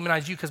I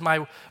demonize you, because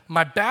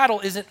my battle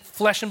isn't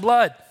flesh and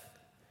blood.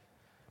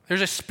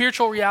 There's a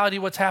spiritual reality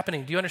of what's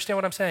happening. Do you understand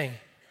what I'm saying?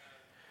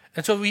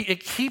 And so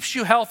it keeps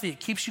you healthy. It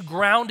keeps you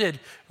grounded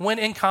when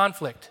in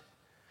conflict.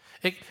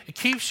 It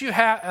keeps you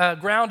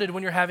grounded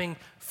when you're having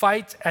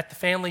fights at the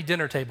family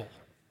dinner table.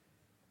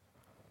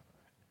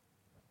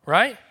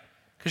 Right?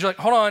 Because you're like,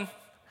 hold on,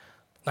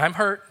 I'm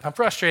hurt, I'm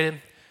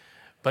frustrated,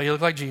 but you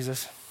look like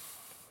Jesus.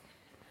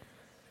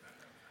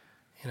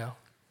 You know,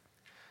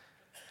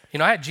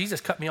 I had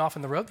Jesus cut me off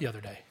in the road the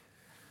other day.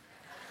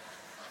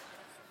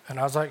 And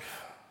I was like,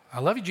 I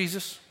love you,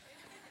 Jesus.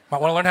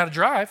 Might want to learn how to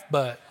drive,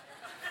 but,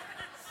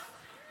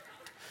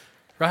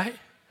 right?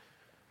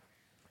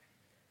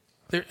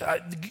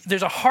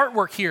 There's a heart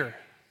work here.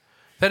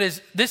 That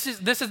is, this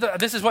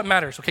is what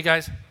matters, okay,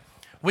 guys?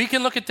 We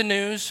can look at the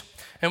news,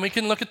 and we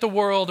can look at the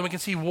world, and we can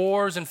see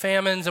wars and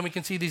famines, and we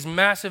can see these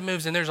massive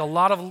moves, and there's a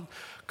lot of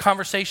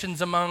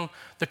conversations among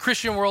the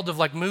Christian world of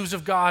like moves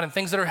of God and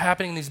things that are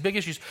happening, these big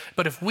issues.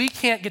 But if we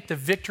can't get the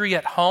victory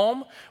at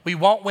home, we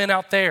won't win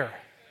out there.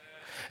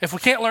 If we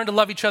can't learn to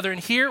love each other in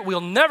here, we'll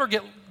never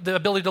get the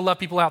ability to love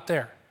people out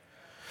there.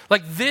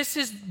 Like this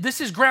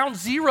is ground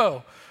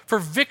zero for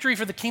victory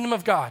for the kingdom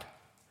of God.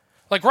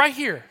 Like right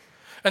here.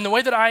 And the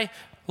way that I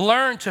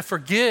learn to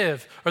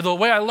forgive, or the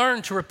way I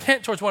learn to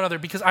repent towards one another,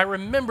 because I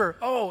remember,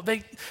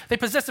 they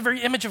possess the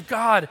very image of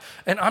God,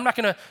 and I'm not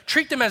going to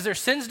treat them as their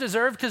sins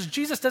deserve, because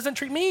Jesus doesn't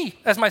treat me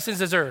as my sins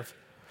deserve.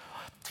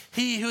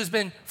 He who has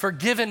been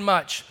forgiven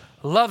much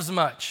loves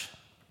much.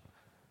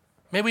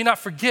 May we not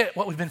forget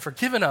what we've been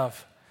forgiven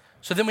of,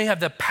 so then we have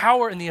the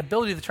power and the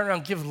ability to turn around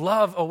and give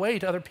love away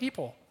to other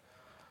people.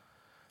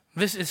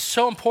 This is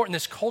so important.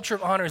 This culture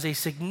of honor is a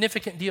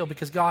significant deal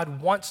because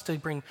God wants to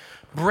bring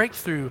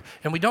breakthrough,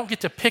 and we don't get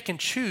to pick and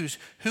choose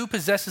who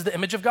possesses the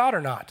image of God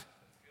or not.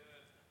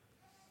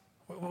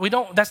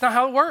 That's not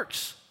how it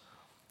works.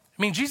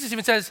 I mean, Jesus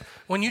even says,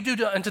 when you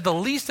do unto the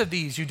least of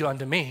these, you do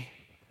unto me.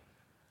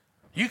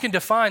 You can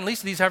define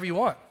least of these however you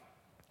want.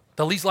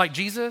 The least like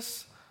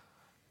Jesus,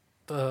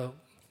 the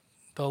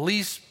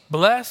least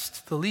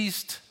blessed, the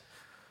least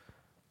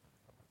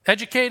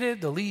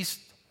educated, the least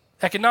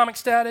economic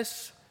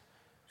status.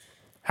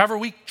 However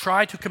we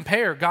try to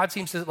compare, God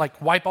seems to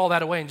like wipe all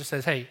that away and just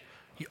says, hey,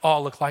 you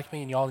all look like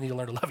me and you all need to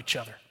learn to love each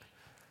other.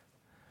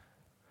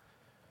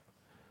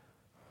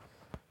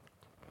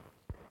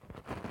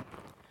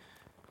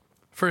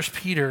 First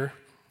Peter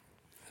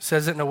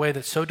says it in a way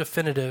that's so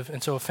definitive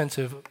and so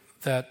offensive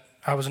that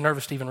I was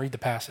nervous to even read the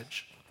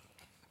passage.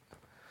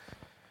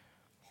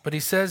 But he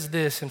says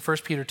this in 1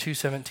 Peter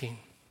 2:17.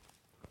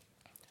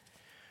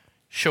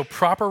 Show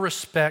proper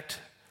respect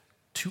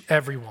to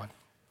everyone.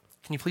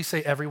 Can you please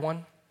say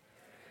everyone?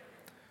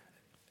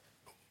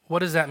 What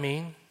does that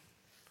mean?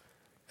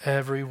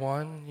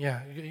 Everyone.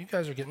 Yeah, you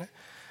guys are getting it.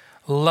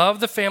 Love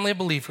the family of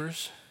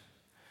believers.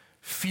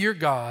 Fear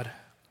God.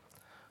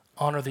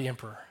 Honor the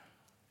emperor.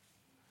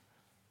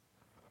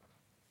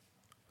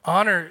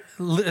 Honor,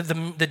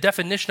 the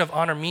definition of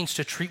honor means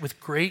to treat with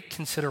great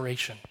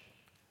consideration.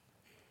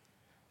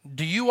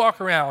 Do you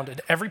walk around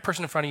and every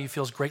person in front of you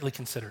feels greatly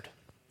considered?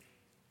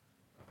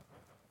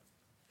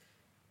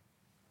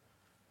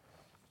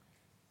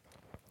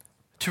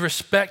 To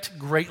respect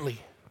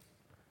greatly.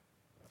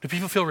 Do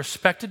people feel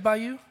respected by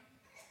you? Or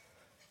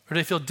do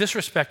they feel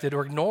disrespected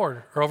or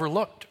ignored or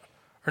overlooked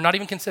or not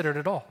even considered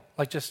at all?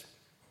 Like just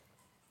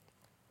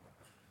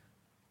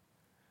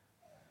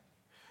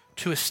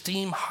to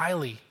esteem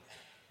highly.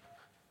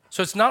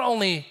 So it's not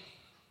only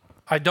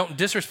I don't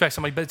disrespect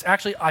somebody, but it's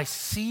actually I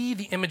see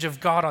the image of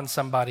God on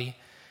somebody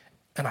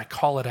and I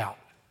call it out.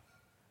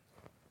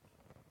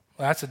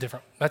 Well,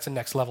 that's a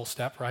next level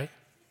step, right?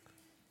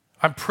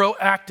 I'm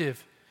proactive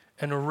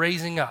and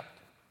raising up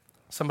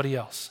somebody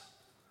else.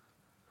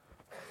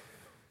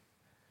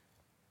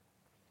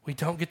 We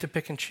don't get to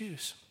pick and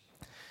choose.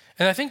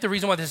 And I think the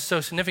reason why this is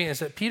so significant is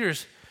that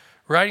Peter's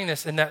writing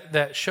this, and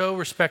that show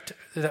respect,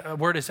 that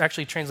word is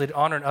actually translated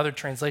honor in other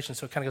translations,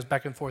 so it kind of goes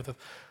back and forth of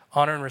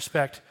honor and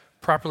respect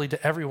properly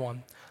to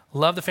everyone.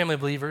 Love the family of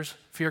believers,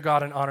 fear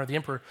God, and honor the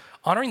emperor.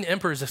 Honoring the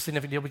emperor is a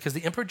significant deal because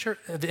the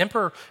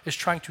emperor is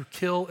trying to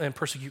kill and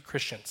persecute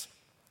Christians.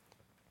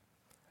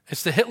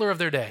 It's the Hitler of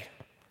their day.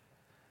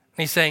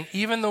 And he's saying,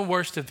 even the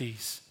worst of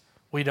these,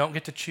 we don't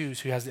get to choose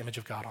who has the image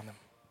of God on them.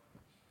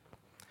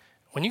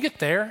 When you get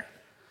there,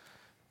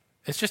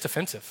 it's just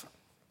offensive.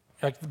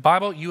 Like, the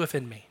Bible, you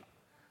offend me.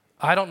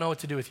 I don't know what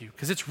to do with you,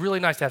 because it's really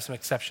nice to have some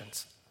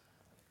exceptions.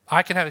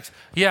 I can have,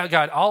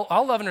 God,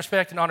 I'll love and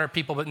respect and honor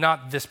people, but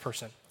not this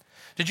person.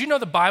 Did you know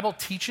the Bible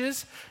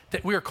teaches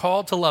that we are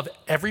called to love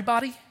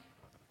everybody?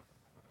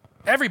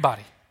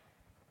 Everybody.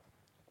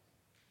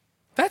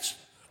 That's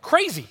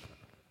crazy.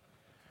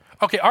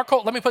 Okay,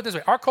 let me put it this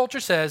way. Our culture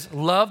says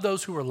love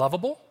those who are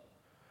lovable,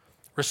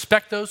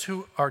 respect those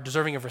who are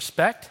deserving of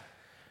respect,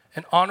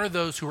 and honor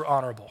those who are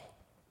honorable.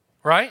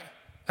 Right?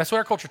 That's what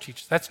our culture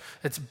teaches.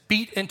 It's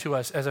beat into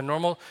us as a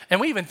normal, and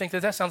we even think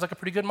that sounds like a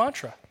pretty good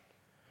mantra.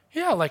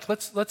 Yeah, like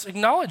let's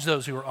acknowledge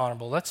those who are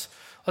honorable. Let's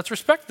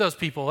respect those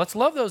people. Let's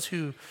love those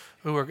who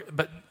are.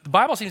 But the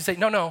Bible seems to say,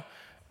 no.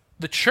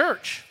 The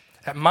church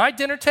at my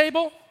dinner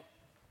table.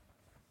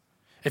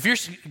 If you're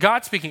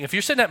God speaking, if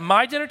you're sitting at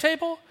my dinner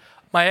table,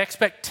 my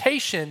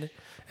expectation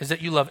is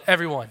that you love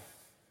everyone.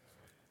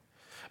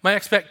 My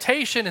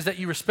expectation is that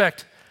you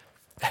respect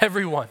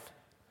everyone.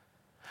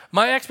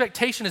 My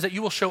expectation is that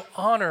you will show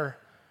honor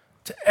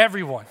to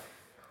everyone.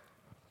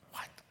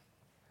 What?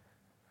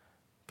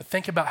 But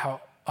think about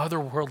how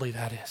otherworldly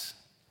that is.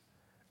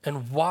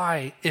 And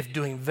why, if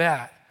doing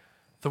that,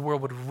 the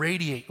world would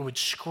radiate, it would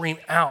scream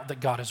out that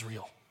God is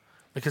real.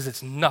 Because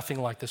it's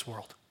nothing like this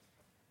world.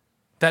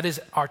 That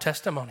is our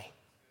testimony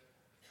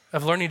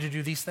of learning to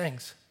do these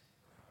things.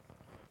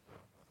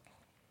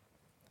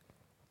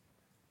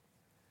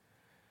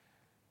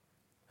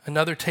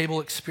 Another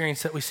table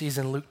experience that we see is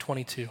in Luke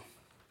 22.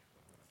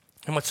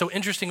 And what's so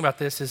interesting about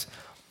this is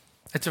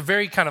it's a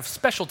very kind of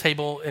special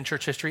table in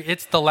church history.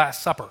 It's the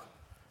Last Supper.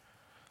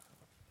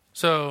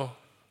 So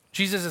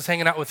Jesus is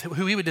hanging out with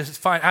who he would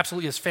define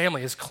absolutely his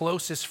family, his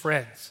closest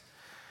friends.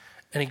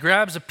 And he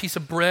grabs a piece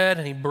of bread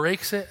and he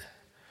breaks it.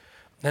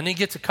 Then he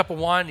gets a cup of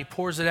wine and he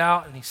pours it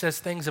out and he says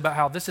things about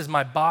how this is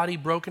my body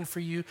broken for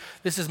you.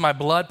 This is my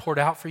blood poured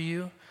out for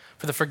you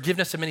for the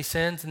forgiveness of many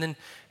sins. And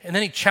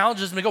then he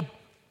challenges them to go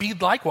be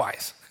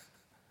likewise.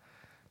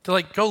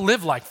 To go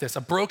live like this,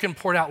 a broken,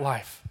 poured out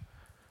life.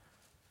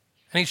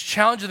 And he's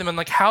challenging them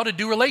on how to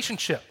do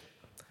relationship.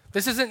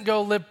 This isn't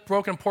go live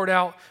broken, poured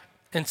out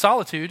in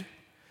solitude.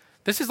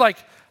 This is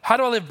how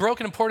do I live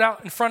broken and poured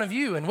out in front of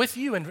you and with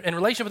you and in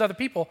relationship with other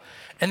people?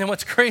 And then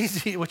what's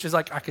crazy, which is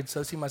I could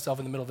so see myself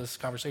in the middle of this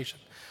conversation.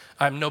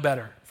 I'm no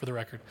better, for the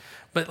record.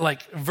 But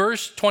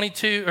verse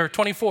 22 or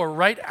 24,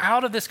 right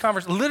out of this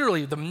conversation,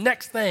 literally the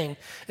next thing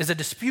is a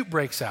dispute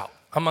breaks out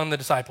among the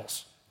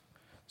disciples.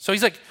 So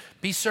he's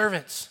be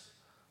servants,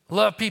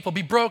 love people,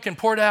 be broken,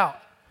 poured out.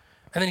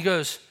 And then he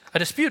goes, a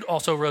dispute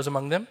also arose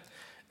among them,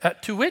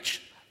 to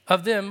which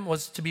of them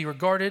was to be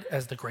regarded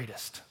as the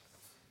greatest.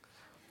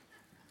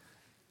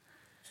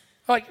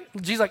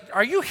 Jesus,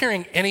 are you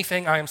hearing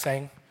anything I am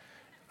saying?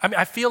 I mean,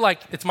 I feel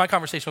like it's my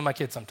conversation with my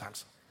kids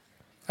sometimes.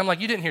 I'm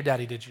you didn't hear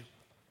Daddy, did you?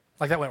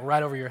 That went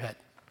right over your head.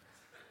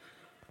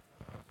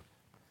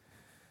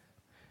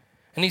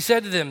 And he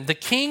said to them, the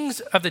kings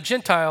of the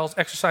Gentiles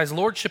exercise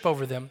lordship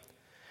over them,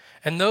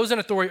 and those in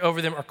authority over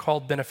them are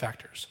called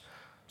benefactors.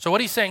 So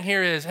what he's saying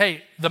here is,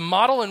 hey, the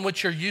model in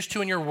which you're used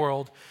to in your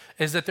world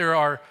is that there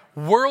are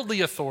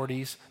worldly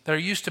authorities that are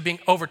used to being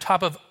over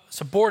top of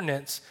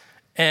subordinates,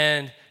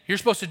 and you're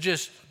supposed to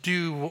just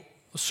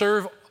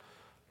serve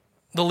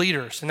the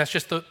leaders. And that's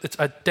it's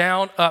a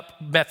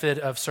down-up method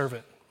of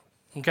servant.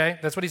 Okay?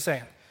 That's what he's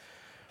saying.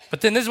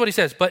 But then this is what he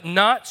says, but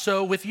not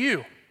so with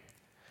you.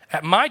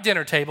 At my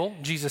dinner table,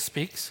 Jesus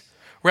speaks,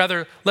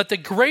 rather, let the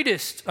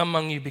greatest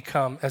among you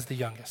become as the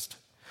youngest,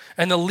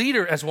 and the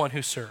leader as one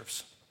who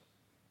serves.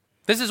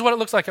 This is what it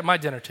looks like at my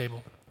dinner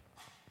table.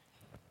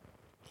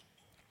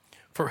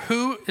 For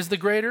who is the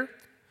greater?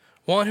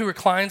 One who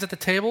reclines at the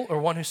table or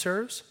one who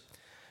serves?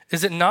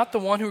 Is it not the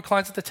one who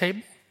reclines at the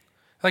table?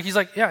 He's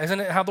yeah, isn't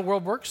it how the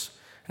world works?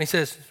 And he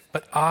says,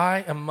 but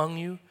I among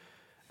you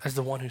as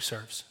the one who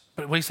serves.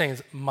 But what he's saying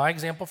is, my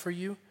example for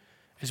you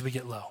is we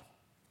get low.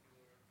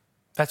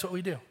 That's what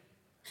we do.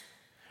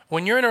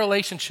 When you're in a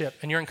relationship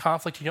and you're in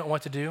conflict, you don't know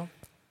what to do,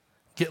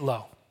 get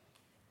low.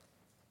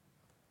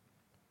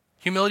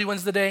 Humility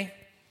wins the day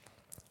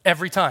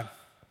every time.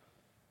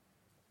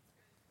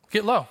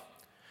 Get low.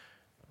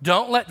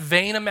 Don't let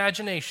vain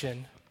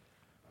imagination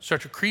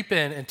start to creep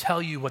in and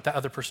tell you what that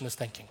other person is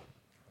thinking.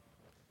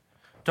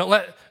 Don't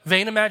let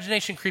vain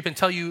imagination creep in and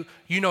tell you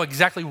know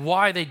exactly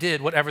why they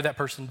did whatever that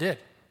person did.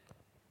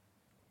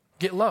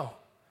 Get low.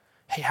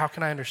 Hey, how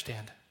can I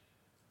understand?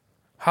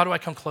 How do I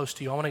come close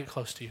to you? I want to get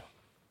close to you.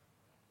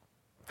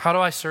 How do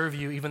I serve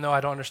you even though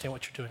I don't understand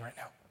what you're doing right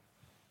now?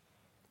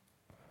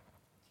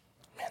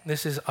 Man,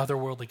 this is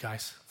otherworldly,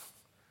 guys.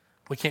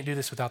 We can't do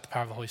this without the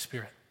power of the Holy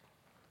Spirit.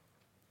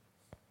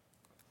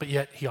 But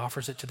yet he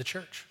offers it to the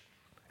church.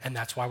 And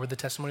that's why we're the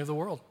testimony of the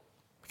world,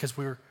 because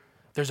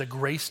there's a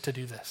grace to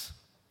do this.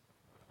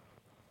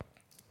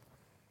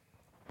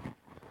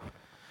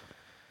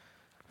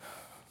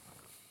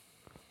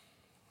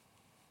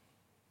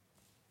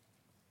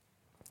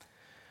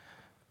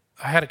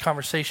 I had a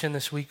conversation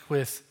this week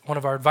with one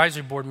of our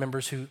advisory board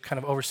members who kind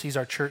of oversees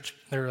our church.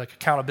 They're like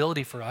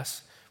accountability for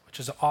us, which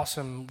is an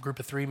awesome group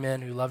of 3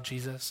 men who love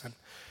Jesus, and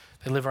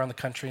they live around the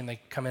country, and they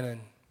come in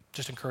and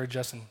just encourage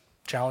us and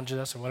challenge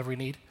us or whatever we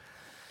need.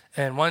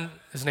 And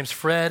his name's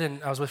Fred,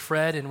 and I was with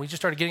Fred, and we just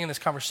started getting in this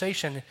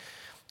conversation.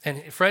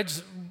 And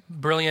Fred's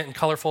brilliant and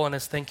colorful in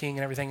his thinking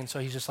and everything, and so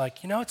he's just like,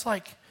 it's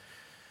like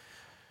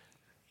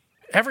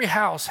every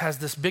house has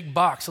this big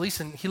box. At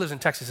least he lives in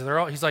Texas. So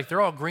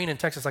they're all green in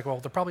Texas. Like, well,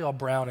 they're probably all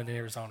brown in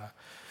Arizona.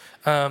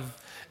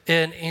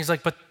 And he's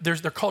like, but they're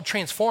called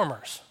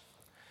transformers.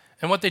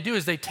 And what they do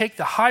is they take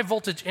the high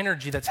voltage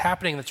energy that's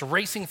happening, that's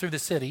racing through the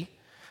city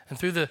and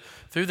through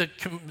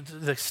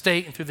the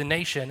state and through the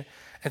nation,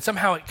 and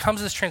somehow it comes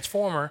to this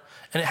transformer,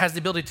 and it has the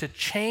ability to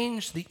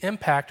change the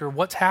impact or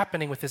what's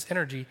happening with this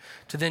energy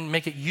to then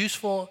make it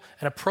useful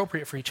and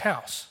appropriate for each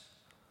house.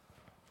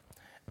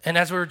 And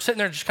as we were sitting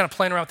there just kind of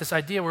playing around with this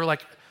idea, we're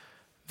like,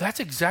 that's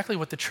exactly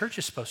what the church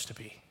is supposed to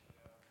be.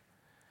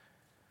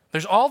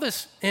 There's all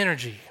this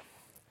energy.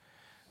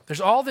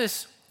 There's all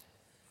this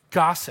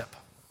gossip.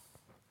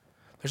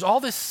 There's all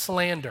this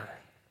slander.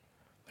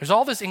 There's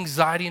all this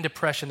anxiety and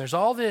depression. There's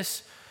all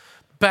this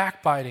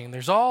backbiting.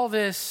 There's all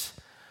this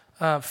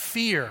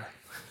fear.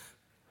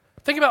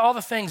 Think about all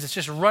the things that's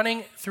just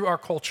running through our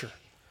culture.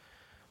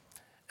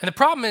 And the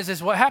problem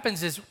is what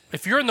happens is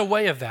if you're in the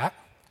way of that,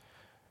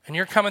 and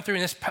you're coming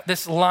through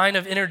this line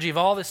of energy of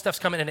all this stuff's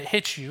coming and it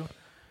hits you,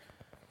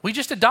 we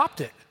just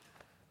adopt it.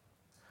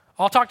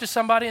 I'll talk to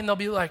somebody and they'll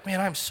be like, man,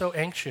 I'm so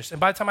anxious. And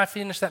by the time I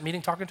finish that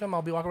meeting talking to them,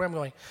 I'll be walking around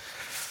going,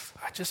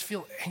 I just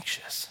feel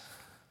anxious.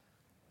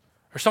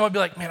 Or someone will be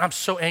like, man, I'm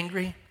so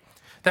angry.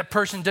 That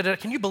person did it.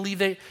 Can you believe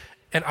they?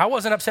 And I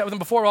wasn't upset with them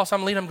before, else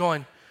I'm leading them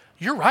going,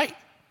 you're right.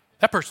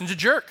 That person's a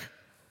jerk.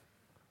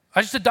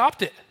 I just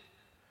adopt it.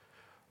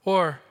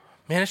 Or,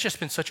 man, it's just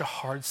been such a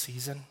hard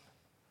season.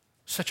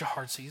 Such a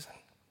hard season.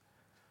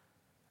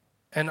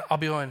 And I'll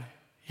be going,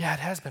 yeah, it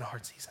has been a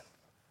hard season.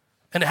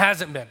 And it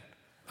hasn't been.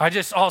 I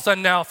just all of a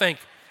sudden now think,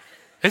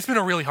 it's been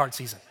a really hard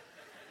season.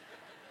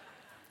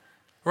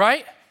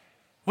 Right?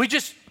 We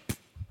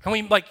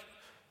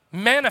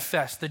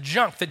manifest the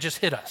junk that just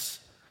hit us.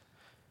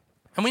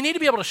 And we need to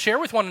be able to share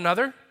with one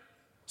another.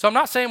 So I'm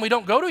not saying we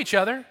don't go to each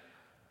other,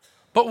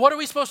 but what are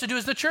we supposed to do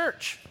as the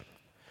church?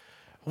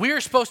 We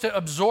are supposed to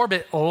absorb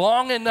it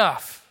long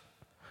enough,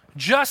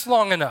 just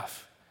long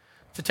enough,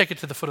 to take it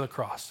to the foot of the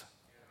cross,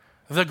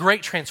 the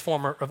great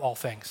transformer of all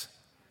things.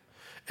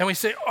 And we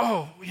say,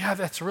 oh, yeah,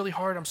 that's really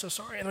hard. I'm so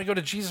sorry. And we go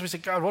to Jesus and we say,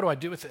 God, what do I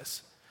do with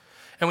this?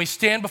 And we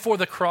stand before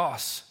the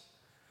cross.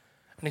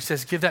 And he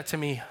says, give that to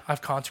me.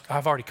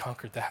 I've already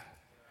conquered that.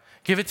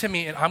 Give it to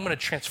me and I'm going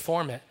to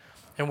transform it.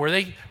 And where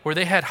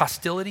they had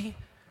hostility,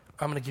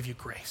 I'm going to give you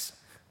grace.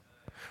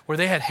 Where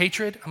they had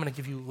hatred, I'm going to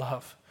give you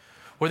love.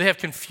 Where they have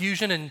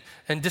confusion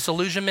and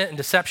disillusionment and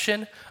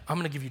deception, I'm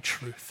going to give you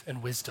truth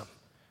and wisdom.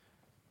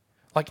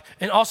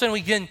 And all of a sudden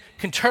we can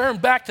turn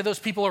back to those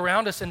people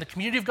around us in the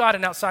community of God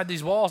and outside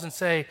these walls and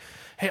say,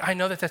 hey, I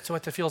know that's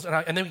what that feels.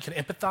 And then we can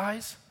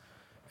empathize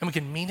and we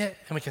can mean it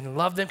and we can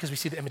love them because we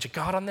see the image of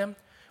God on them,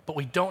 but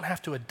we don't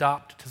have to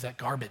adopt to that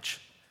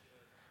garbage.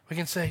 We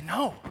can say,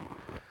 no,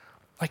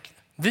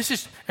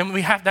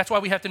 that's why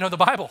we have to know the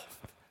Bible.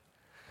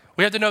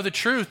 We have to know the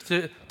truth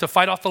to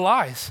fight off the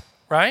lies,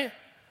 right?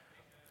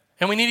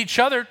 And we need each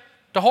other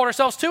to hold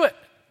ourselves to it.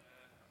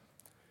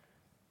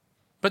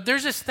 But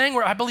there's this thing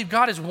where I believe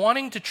God is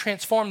wanting to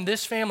transform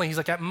this family. He's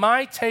like, at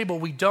my table,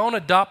 we don't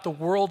adopt the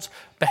world's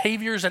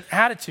behaviors and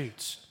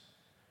attitudes.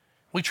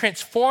 We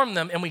transform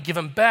them and we give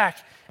them back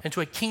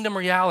into a kingdom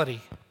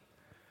reality.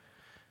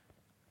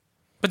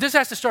 But this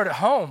has to start at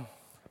home.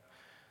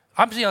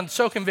 I'm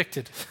so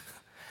convicted.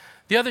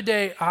 The other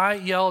day, I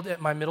yelled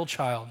at my middle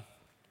child.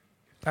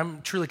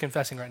 I'm truly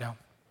confessing right now.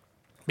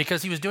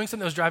 Because he was doing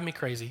something that was driving me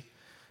crazy.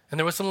 And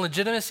there was some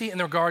legitimacy in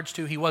regards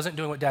to he wasn't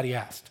doing what Daddy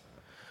asked.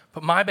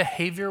 But my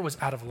behavior was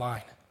out of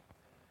line.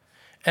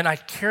 And I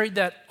carried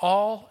that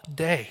all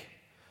day.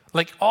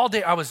 All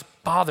day I was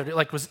bothered.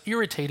 It was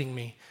irritating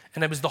me.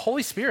 And it was the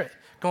Holy Spirit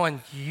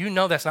going,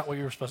 that's not what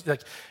you were supposed to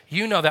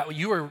do. That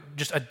you were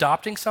just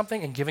adopting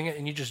something and giving it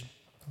and you just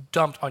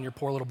dumped on your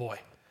poor little boy.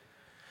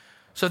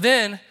 So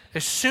then,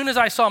 as soon as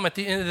I saw him at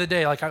the end of the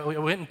day, I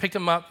went and picked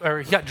him up,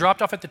 or he got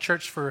dropped off at the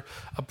church for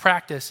a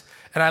practice,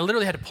 and I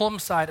literally had to pull him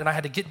aside, and I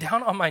had to get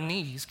down on my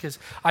knees because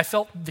I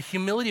felt the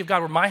humility of God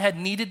where my head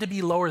needed to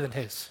be lower than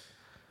his.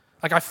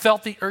 I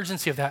felt the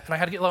urgency of that, and I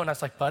had to get low, and I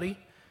was like, buddy,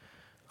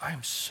 I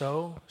am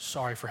so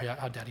sorry for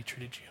how Daddy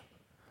treated you.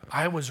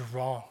 I was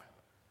wrong.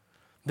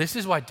 This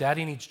is why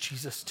Daddy needs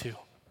Jesus too.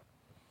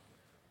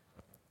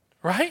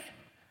 Right?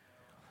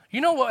 You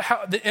know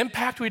how the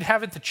impact we'd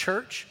have at the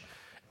church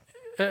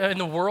in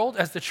the world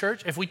as the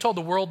church, if we told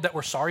the world that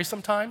we're sorry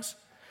sometimes,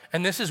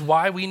 and this is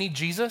why we need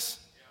Jesus,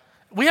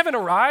 we haven't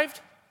arrived.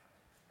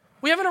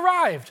 We haven't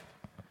arrived.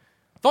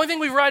 The only thing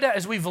we've arrived at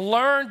is we've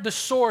learned the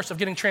source of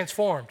getting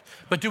transformed.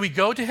 But do we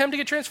go to him to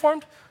get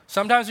transformed?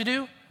 Sometimes we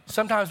do,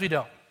 sometimes we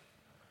don't.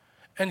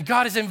 And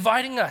God is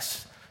inviting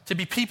us to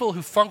be people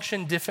who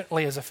function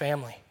differently as a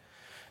family.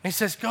 And he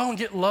says, go and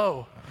get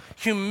low.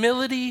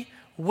 Humility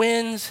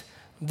wins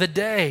the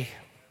day.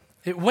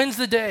 It wins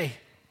the day.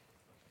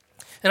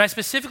 And I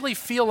specifically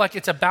feel like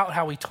it's about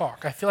how we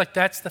talk. I feel like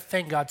that's the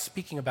thing God's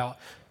speaking about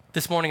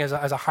this morning as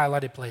a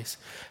highlighted place.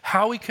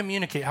 How we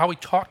communicate, how we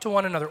talk to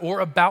one another or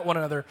about one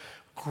another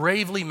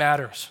gravely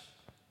matters.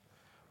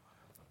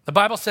 The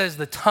Bible says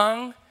the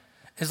tongue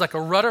is like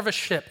a rudder of a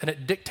ship and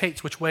it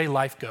dictates which way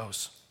life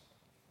goes.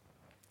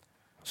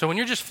 So when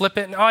you're just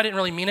flippant and, I didn't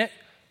really mean it.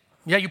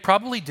 Yeah, you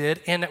probably did,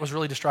 and that was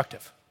really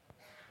destructive.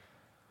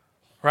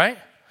 Right?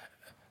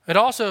 It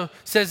also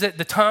says that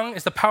the tongue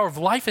is the power of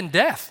life and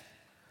death.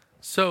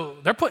 So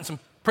they're putting some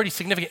pretty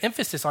significant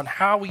emphasis on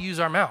how we use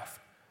our mouth.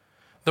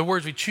 The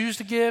words we choose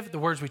to give, the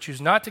words we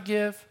choose not to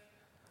give.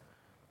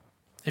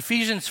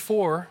 Ephesians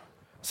 4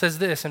 says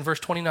this in verse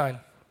 29.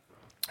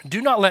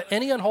 Do not let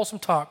any unwholesome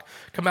talk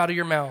come out of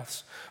your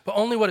mouths, but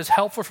only what is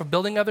helpful for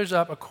building others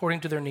up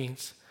according to their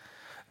needs,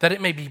 that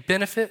it may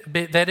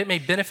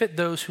benefit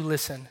those who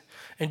listen.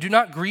 And do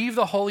not grieve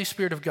the Holy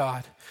Spirit of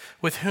God,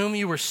 with whom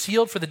you were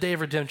sealed for the day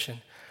of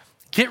redemption.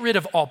 Get rid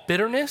of all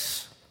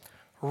bitterness,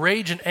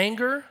 rage and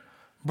anger,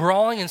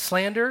 brawling and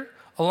slander,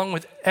 along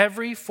with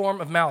every form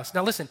of malice.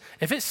 Now listen,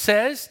 if it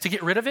says to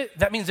get rid of it,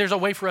 that means there's a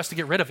way for us to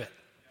get rid of it.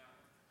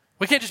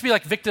 We can't just be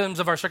like victims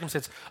of our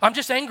circumstance. I'm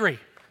just angry,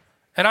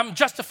 and I'm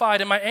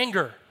justified in my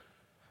anger.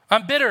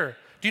 I'm bitter.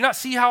 Do you not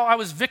see how I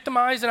was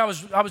victimized and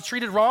I was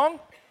treated wrong?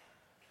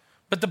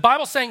 But the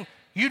Bible's saying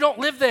you don't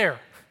live there.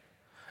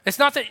 It's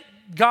not that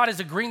God is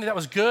agreeing that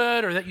was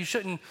good or that you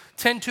shouldn't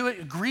tend to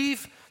it.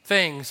 Grieve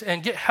things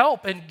and get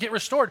help and get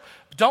restored.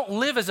 Don't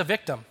live as a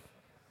victim.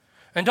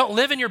 And don't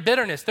live in your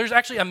bitterness. There's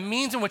actually a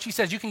means in which he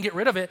says you can get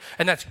rid of it,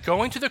 and that's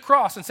going to the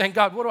cross and saying,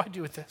 God, what do I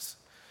do with this?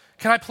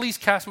 Can I please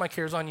cast my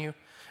cares on you?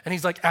 And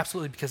he's like,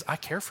 absolutely, because I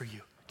care for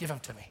you. Give them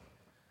to me.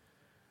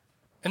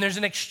 And there's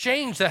an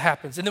exchange that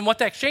happens. And then what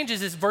that exchange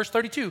is verse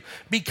 32.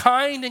 Be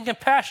kind and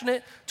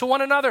compassionate to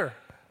one another.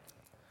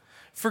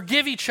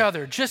 Forgive each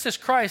other, just as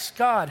Christ,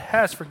 God,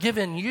 has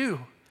forgiven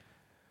you.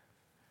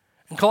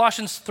 In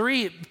Colossians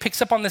 3, it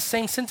picks up on this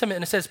same sentiment,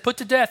 and it says, put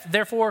to death,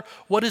 therefore,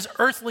 what is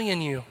earthly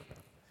in you.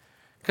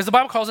 Because the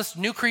Bible calls us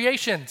new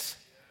creations.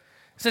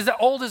 It says the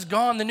old is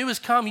gone, the new has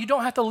come. You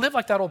don't have to live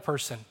like that old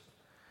person.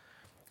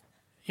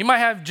 You might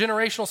have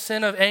generational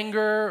sin of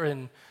anger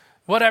and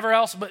whatever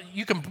else, but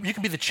you can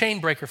be the chain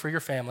breaker for your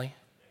family.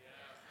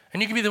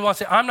 And you can be the one to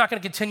say, I'm not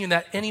going to continue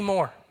that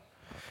anymore.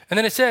 And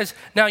then it says,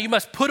 now you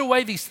must put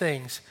away these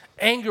things,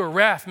 anger,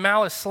 wrath,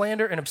 malice,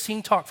 slander, and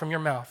obscene talk from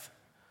your mouth.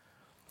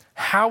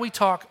 How we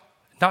talk,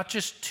 not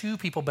just to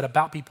people, but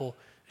about people,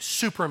 is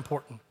super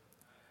important.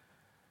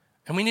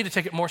 And we need to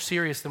take it more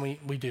serious than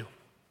we do.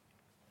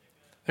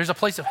 There's a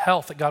place of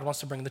health that God wants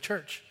to bring in the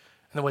church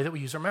in the way that we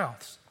use our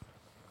mouths.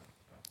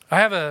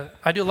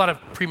 I do a lot of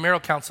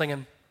premarital counseling,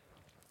 and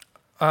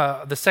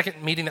the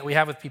second meeting that we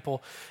have with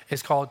people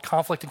is called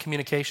conflict and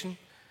communication,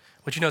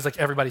 which is like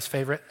everybody's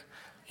favorite,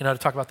 to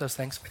talk about those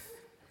things.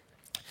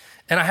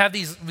 And I have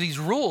these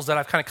rules that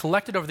I've kind of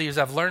collected over the years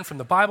I've learned from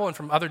the Bible and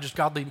from other just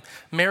godly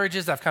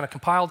marriages that I've kind of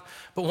compiled.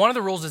 But one of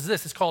the rules is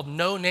this. It's called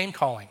no name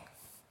calling.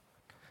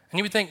 And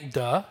you would think,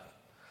 duh,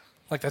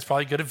 like that's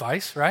probably good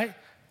advice, right?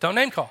 Don't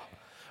name call.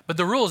 But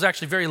the rule is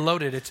actually very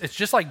loaded. It's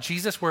just like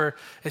Jesus where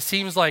it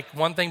seems like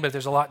one thing, but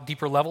there's a lot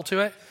deeper level to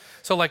it.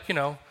 So like,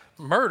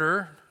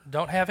 murder,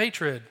 don't have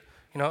hatred.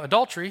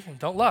 Adultery,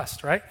 don't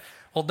lust, right?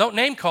 Well, don't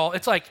name call.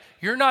 It's like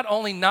you're not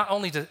only not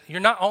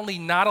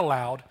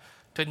allowed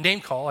to name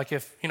call. Like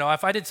if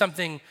I did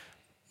something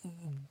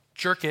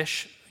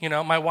jerkish,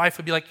 my wife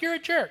would be like, "You're a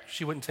jerk."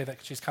 She wouldn't say that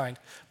because she's kind.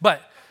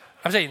 But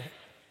I'm saying,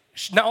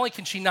 not only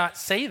can she not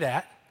say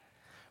that,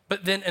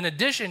 but then in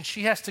addition,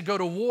 she has to go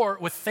to war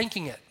with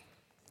thinking it.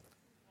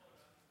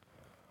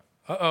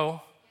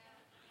 Uh-oh.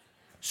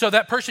 So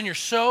that person, you're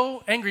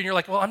so angry and you're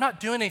like, well, I'm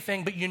not doing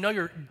anything, but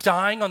you're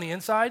dying on the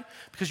inside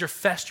because you're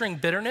festering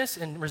bitterness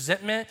and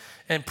resentment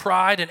and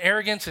pride and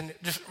arrogance and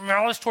just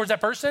malice towards that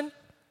person.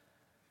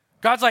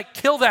 God's like,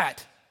 kill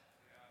that.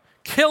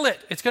 Kill it.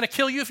 It's going to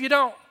kill you if you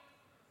don't.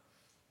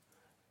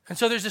 And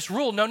so there's this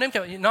rule, no name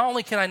calling. Not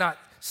only can I not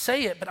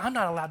say it, but I'm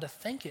not allowed to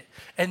think it.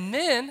 And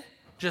then,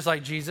 just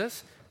like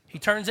Jesus, he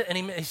turns it and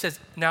he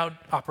says, now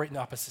operate in the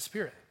opposite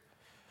spirit.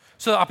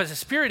 So the opposite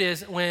spirit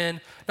is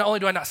when not only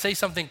do I not say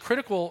something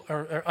critical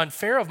or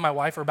unfair of my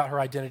wife or about her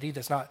identity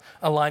that's not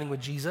aligning with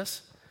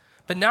Jesus,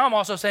 but now I'm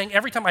also saying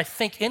every time I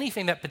think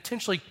anything that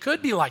potentially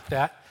could be like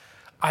that,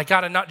 I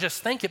got to not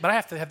just think it, but I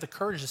have to have the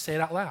courage to say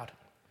it out loud.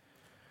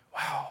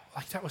 Wow,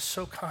 like that was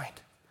so kind.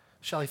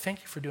 Shelly,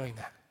 thank you for doing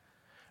that.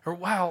 Or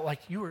wow,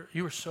 like you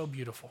were so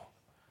beautiful.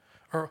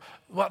 Or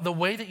well, the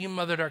way that you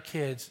mothered our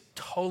kids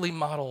totally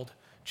modeled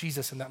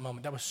Jesus in that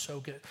moment. That was so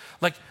good.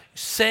 Like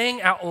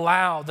saying out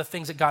loud the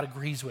things that God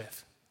agrees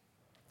with.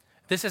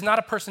 This is not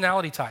a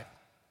personality type.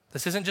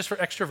 This isn't just for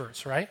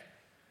extroverts, right?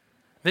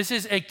 This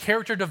is a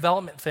character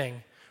development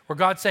thing where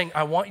God's saying,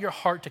 I want your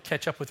heart to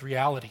catch up with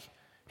reality,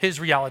 his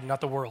reality,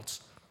 not the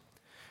world's.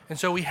 And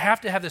so we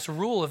have to have this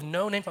rule of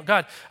no name.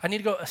 God, I need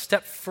to go a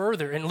step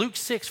further. In Luke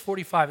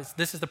 6:45,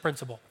 this is the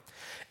principle.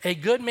 A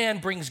good man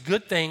brings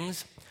good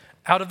things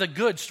out of the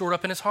good stored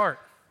up in his heart.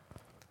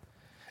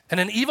 And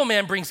an evil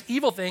man brings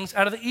evil things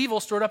out of the evil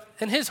stored up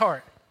in his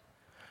heart.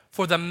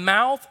 For the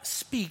mouth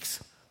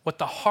speaks what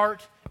the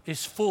heart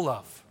is full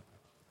of.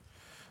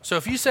 So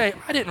if you say,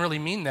 I didn't really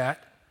mean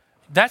that,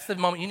 that's the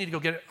moment you need to go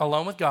get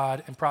alone with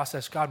God and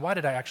process, God, why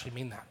did I actually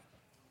mean that?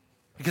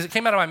 Because it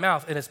came out of my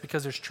mouth, and it's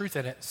because there's truth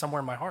in it somewhere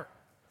in my heart.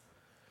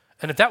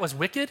 And if that was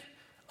wicked,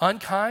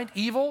 unkind,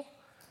 evil,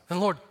 then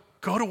Lord,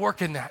 go to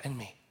work in that in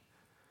me.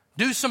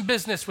 Do some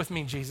business with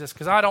me, Jesus,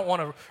 because I don't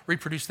want to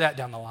reproduce that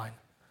down the line.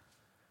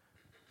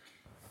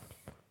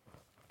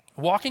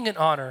 Walking in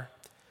honor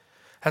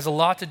has a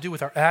lot to do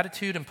with our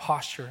attitude and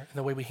posture and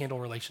the way we handle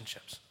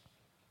relationships.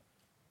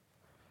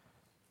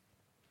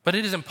 But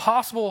it is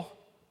impossible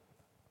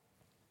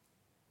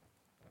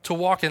to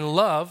walk in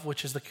love,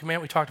 which is the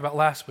command we talked about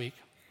last week,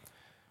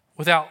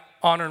 without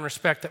honor and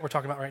respect that we're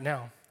talking about right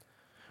now.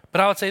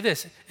 But I would say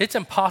this, it's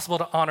impossible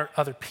to honor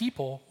other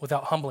people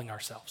without humbling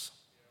ourselves.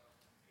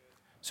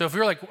 So if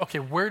you're like, okay,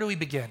 where do we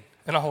begin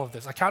in all of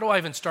this? Like, how do I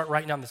even start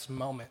right now in this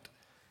moment?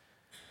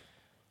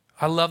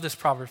 I love this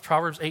Proverbs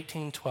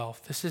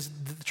 18:12. This is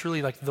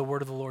truly like the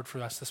word of the Lord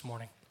for us this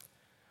morning.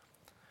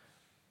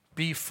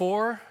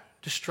 Before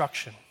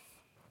destruction,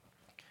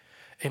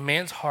 a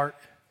man's heart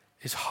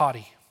is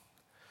haughty.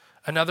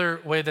 Another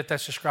way that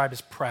that's described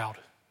is proud.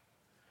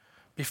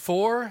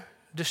 Before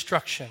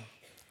destruction,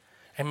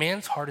 a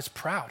man's heart is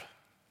proud.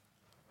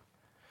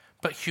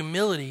 But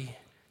humility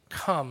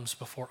comes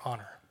before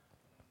honor.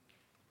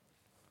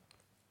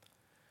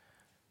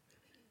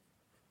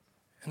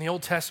 In the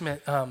Old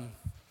Testament,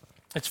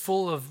 it's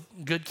full of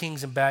good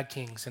kings and bad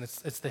kings, and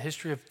it's the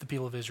history of the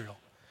people of Israel.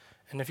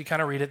 And if you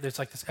kind of read it, there's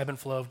like this ebb and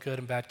flow of good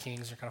and bad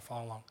kings. You're kind of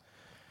following along.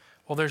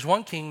 Well, there's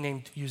one king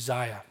named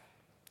Uzziah.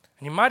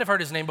 And you might have heard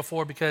his name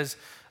before because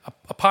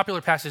a popular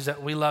passage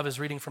that we love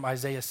is reading from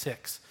Isaiah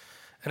 6.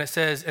 And it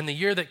says, in the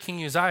year that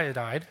King Uzziah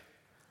died,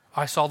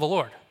 I saw the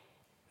Lord.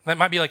 That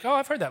might be like, oh,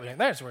 I've heard that.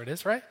 There's where it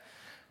is, right?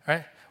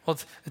 Right? Well,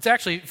 it's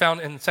actually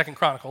found in 2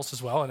 Chronicles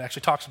as well, and it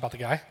actually talks about the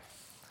guy.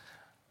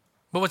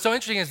 But what's so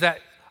interesting is that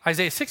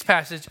Isaiah 6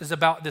 passage is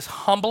about this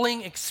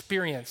humbling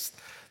experience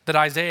that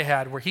Isaiah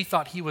had where he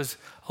thought he was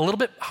a little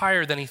bit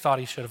higher than he thought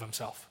he should of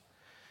himself.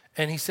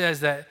 And he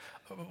says that,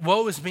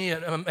 woe is me,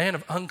 a man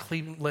of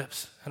unclean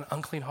lips and an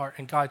unclean heart.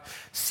 And God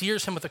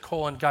sears him with a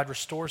coal and God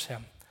restores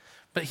him.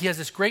 But he has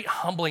this great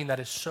humbling that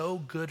is so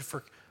good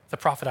for the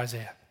prophet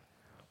Isaiah.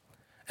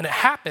 And it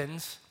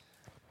happens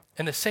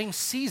in the same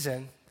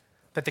season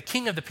that the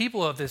king of the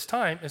people of this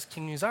time is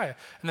King Uzziah.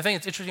 And the thing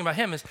that's interesting about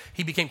him is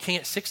he became king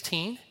at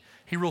 16.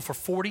 He ruled for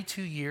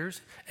 42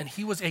 years, and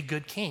he was a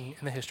good king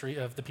in the history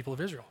of the people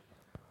of Israel.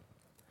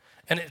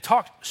 And it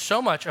talked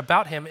so much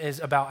about him is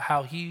about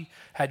how he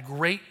had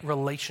great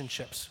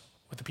relationships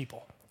with the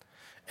people.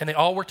 And they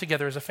all worked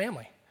together as a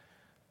family.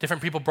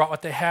 Different people brought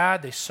what they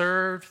had, they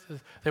served,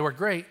 they were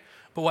great.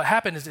 But what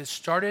happened is it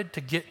started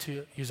to get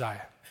to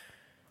Uzziah.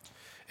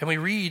 And we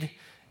read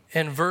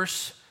in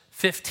verse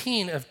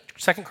 15 of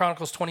 2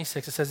 Chronicles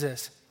 26, it says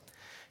this,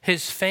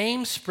 his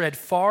fame spread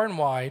far and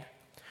wide,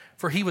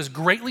 for he was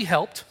greatly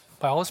helped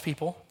by all his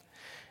people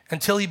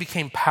until he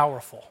became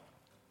powerful.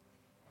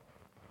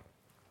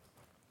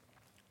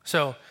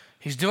 So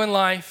he's doing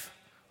life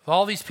with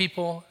all these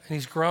people, and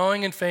he's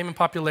growing in fame and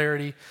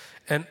popularity,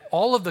 and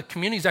all of the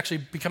community is actually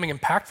becoming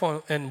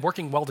impactful and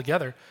working well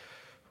together.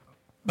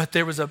 But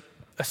there was a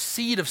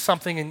seed of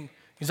something in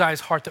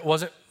Uzziah's heart that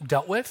wasn't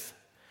dealt with.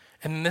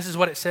 And this is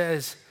what it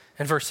says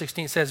in verse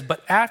 16. It says,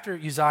 but after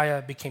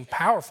Uzziah became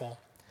powerful,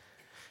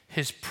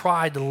 his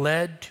pride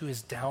led to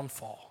his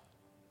downfall.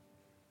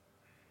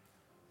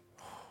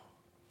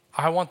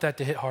 I want that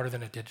to hit harder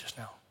than it did just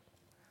now.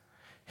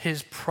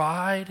 His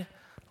pride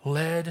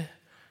led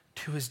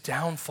to his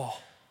downfall.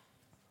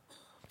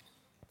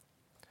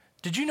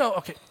 Did you know,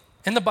 okay,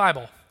 in the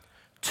Bible,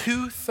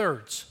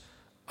 2/3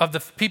 of the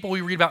people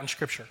we read about in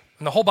Scripture,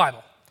 in the whole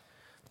Bible,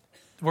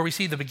 where we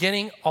see the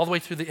beginning all the way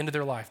through the end of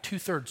their life,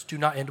 2/3 do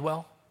not end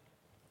well.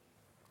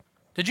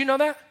 Did you know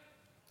that?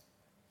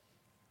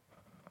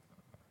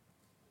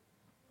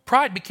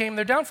 Pride became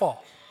their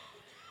downfall.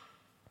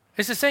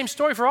 It's the same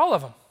story for all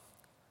of them.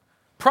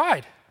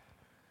 Pride.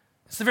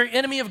 It's the very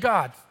enemy of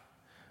God.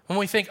 When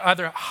we think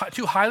either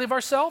too highly of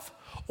ourselves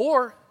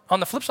or,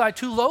 on the flip side,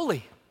 too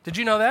lowly. Did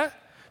you know that?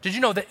 Did you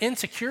know that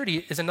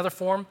insecurity is another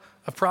form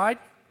of pride?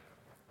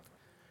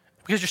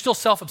 Because you're still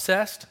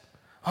self-obsessed.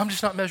 I'm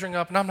just not measuring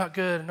up and I'm not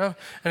good. And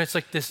it's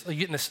like this, you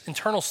get in this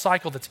internal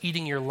cycle that's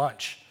eating your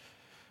lunch.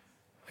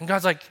 And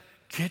God's like,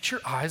 get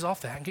your eyes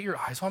off that and get your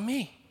eyes on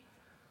me.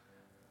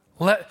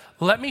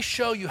 Let me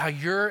show you how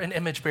you're an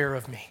image bearer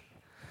of me.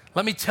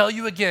 Let me tell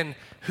you again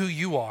who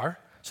you are,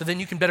 so then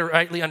you can better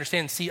rightly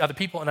understand and see other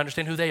people and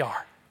understand who they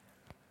are.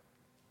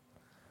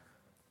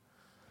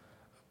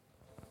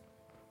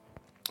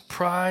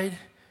 Pride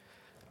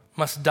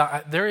must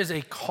die. There is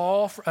a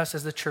call for us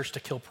as the church to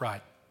kill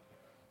pride.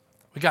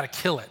 We got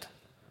to kill it.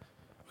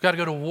 We got to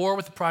go to war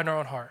with the pride in our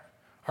own heart,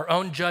 our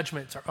own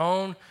judgments, our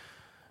own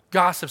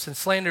gossips and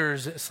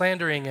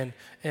slandering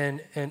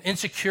and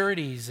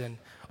insecurities. And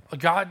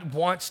God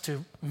wants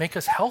to make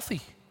us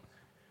healthy.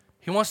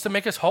 He wants to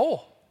make us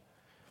whole.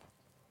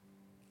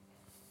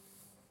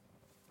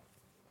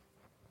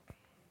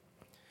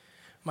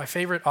 My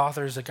favorite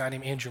author is a guy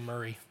named Andrew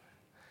Murray.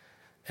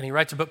 And he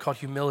writes a book called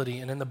Humility.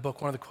 And in the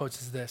book, one of the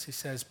quotes is this. He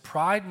says,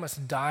 "Pride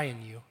must die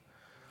in you,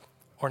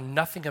 or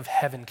nothing of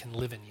heaven can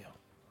live in you."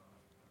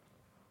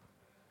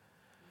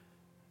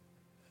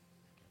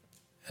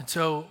 And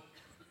so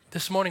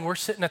this morning, we're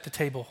sitting at the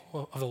table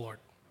of the Lord.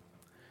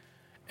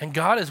 And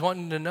God is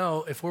wanting to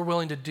know if we're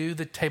willing to do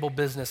the table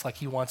business like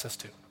he wants us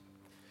to.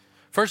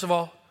 First of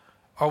all,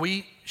 are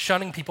we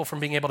shunning people from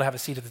being able to have a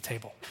seat at the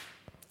table?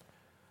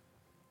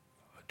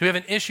 Do we have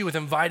an issue with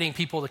inviting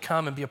people to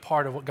come and be a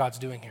part of what God's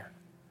doing here?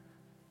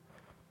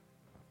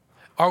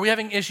 Are we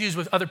having issues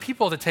with other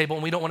people at the table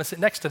and we don't want to sit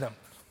next to them?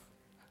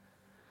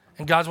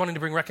 And God's wanting to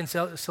bring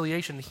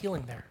reconciliation and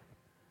healing there.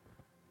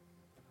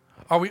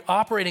 Are we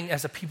operating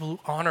as a people who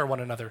honor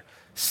one another,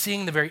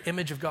 seeing the very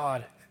image of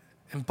God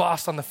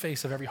embossed on the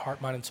face of every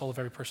heart, mind, and soul of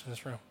every person in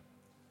this room?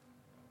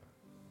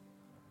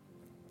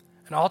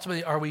 And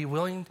ultimately, are we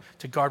willing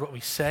to guard what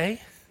we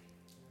say?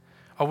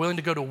 Are we willing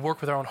to go to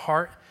work with our own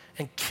heart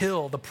and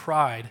kill the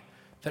pride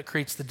that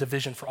creates the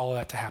division for all of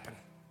that to happen?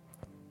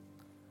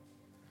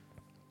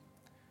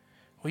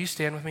 Will you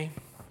stand with me?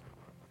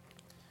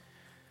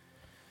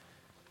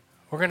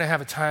 We're going to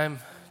have a time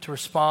to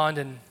respond,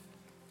 and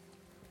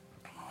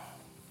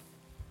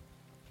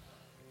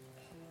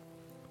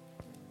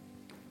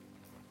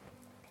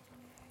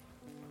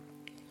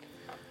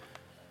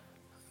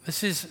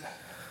this is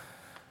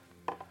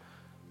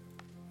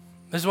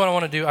what I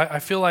want to do. I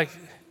feel like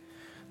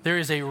there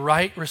is a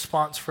right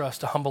response for us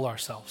to humble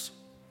ourselves.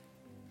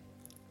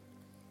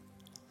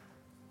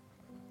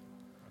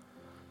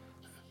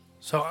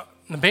 So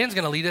the band's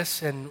going to lead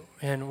us, and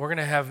we're going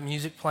to have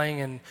music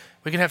playing, and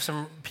we can have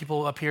some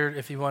people up here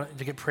if you want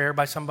to get prayer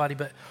by somebody.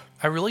 But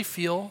I really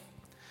feel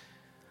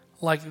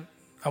like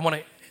I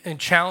want to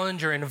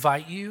challenge or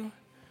invite you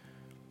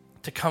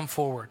to come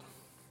forward,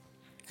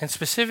 and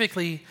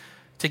specifically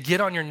to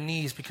get on your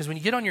knees, because when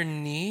you get on your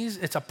knees,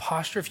 it's a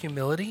posture of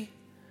humility,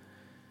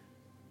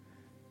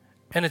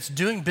 and it's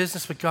doing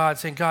business with God,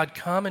 saying, "God,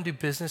 come and do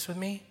business with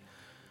me,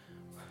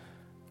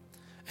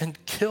 and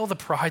kill the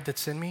pride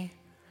that's in me,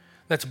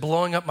 that's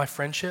blowing up my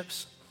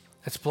friendships,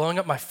 that's blowing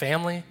up my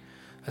family,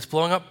 that's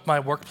blowing up my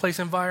workplace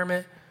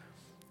environment."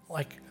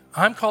 Like,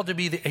 I'm called to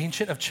be the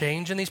agent of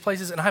change in these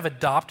places, and I've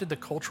adopted the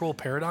cultural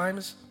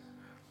paradigms.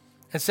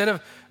 Instead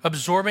of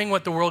absorbing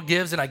what the world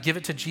gives and I give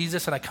it to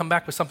Jesus and I come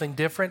back with something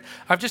different,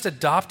 I've just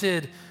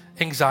adopted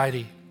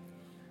anxiety.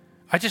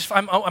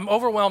 I'm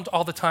overwhelmed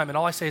all the time, and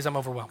all I say is I'm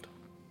overwhelmed.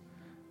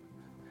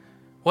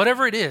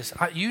 Whatever it is,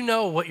 you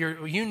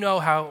know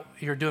how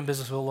you're doing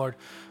business with the Lord.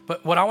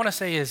 But what I want to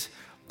say is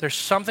there's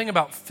something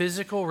about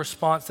physical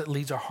response that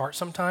leads our heart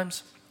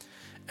sometimes.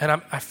 And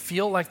I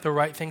feel like the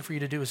right thing for you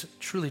to do is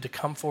truly to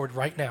come forward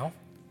right now.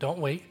 Don't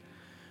wait.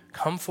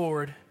 Come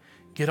forward,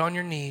 get on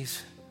your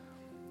knees,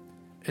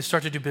 and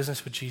start to do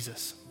business with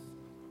Jesus.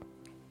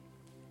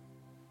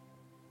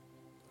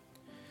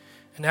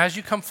 And as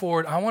you come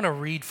forward, I want to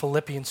read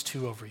Philippians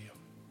 2 over you.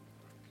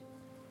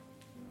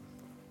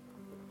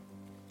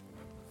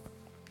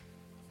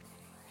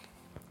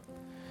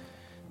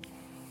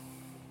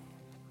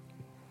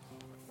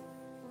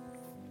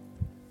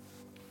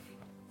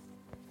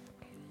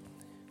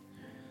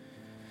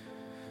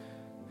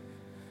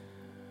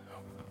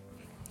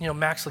 You know,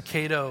 Max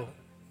Lucado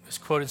is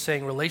quoted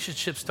saying,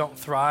 "Relationships don't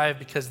thrive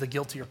because the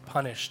guilty are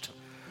punished,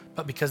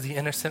 but because the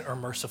innocent are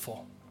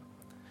merciful."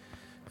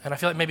 And I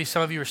feel like maybe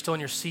some of you are still in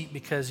your seat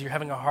because you're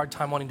having a hard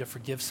time wanting to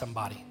forgive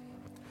somebody.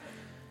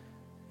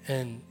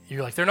 And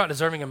you're like, they're not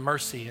deserving of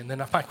mercy. And then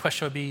my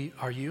question would be,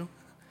 are you?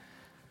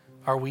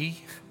 Are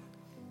we?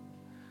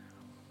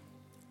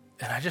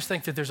 And I just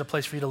think that there's a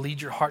place for you to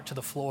lead your heart to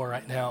the floor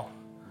right now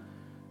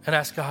and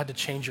ask God to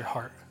change your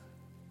heart.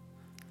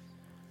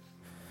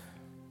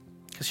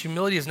 Because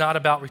humility is not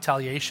about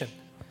retaliation,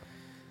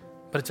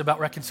 but it's about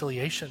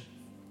reconciliation.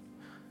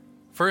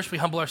 First, we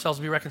humble ourselves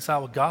to be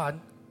reconciled with God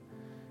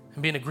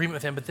and be in agreement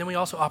with him, but then we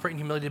also operate in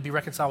humility to be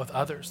reconciled with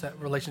others, that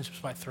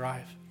relationships might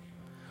thrive.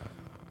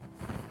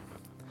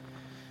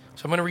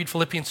 So I'm going to read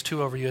Philippians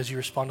 2 over you as you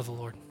respond to the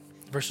Lord,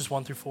 verses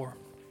 1 through 4.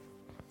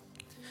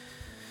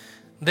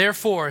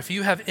 "Therefore, if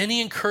you have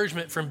any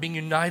encouragement from being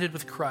united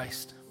with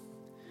Christ,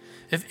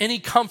 if any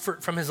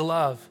comfort from his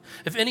love,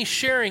 if any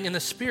sharing in the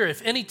Spirit,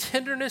 if any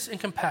tenderness and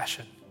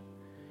compassion,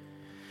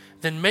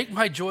 then make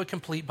my joy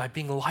complete by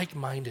being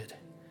like-minded,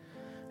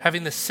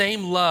 having the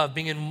same love,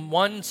 being in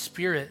one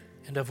spirit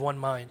and of one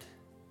mind."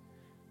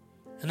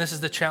 And this is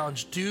the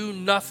challenge: do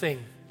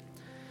nothing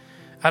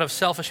out of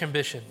selfish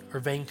ambition or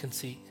vain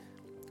conceit.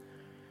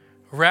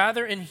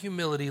 Rather, in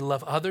humility,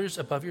 love others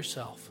above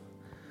yourself,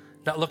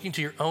 not looking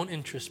to your own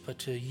interest, but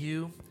to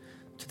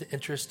the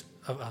interest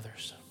of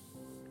others.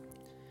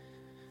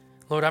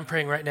 Lord, I'm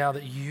praying right now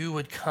that you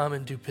would come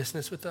and do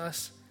business with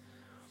us,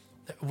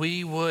 that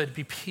we would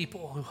be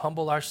people who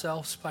humble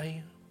ourselves by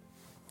you.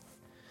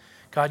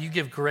 God, you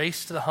give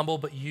grace to the humble,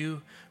 but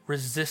you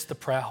resist the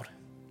proud.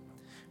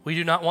 We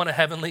do not want a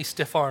heavenly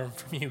stiff arm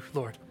from you,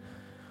 Lord,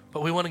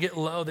 but we want to get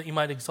low that you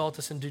might exalt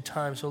us in due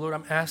time. So, Lord,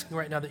 I'm asking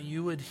right now that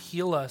you would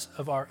heal us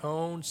of our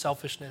own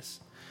selfishness,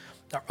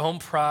 our own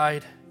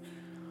pride,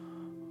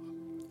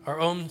 our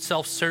own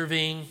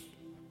self-serving,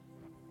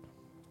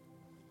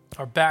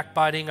 our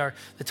backbiting,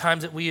 the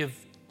times that we have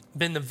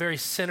been the very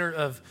center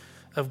of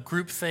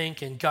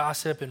groupthink and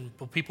gossip and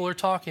people are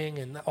talking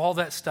and all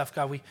that stuff.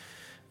 God,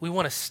 we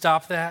want to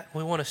stop that.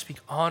 We want to speak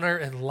honor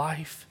and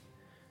life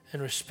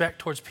and respect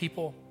towards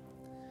people.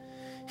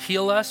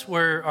 Heal us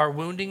where our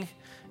wounding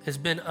has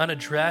been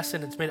unaddressed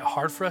and it's made it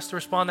hard for us to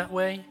respond that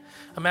way.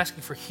 I'm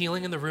asking for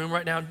healing in the room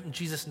right now in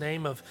Jesus'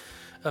 name of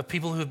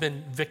people who have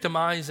been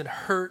victimized and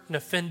hurt and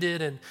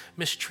offended and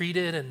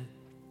mistreated, and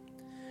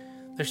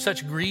there's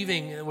such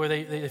grieving where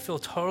they feel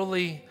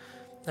totally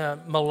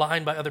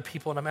maligned by other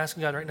people. And I'm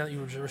asking God right now that you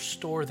would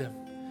restore them.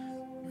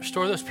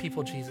 Restore those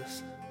people,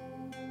 Jesus.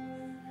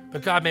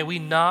 But God, may we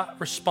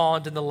not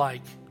respond in the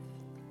like.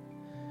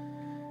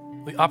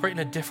 We operate in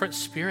a different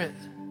spirit.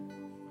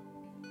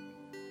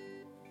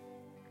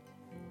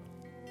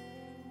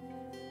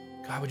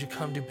 God, would you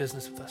come do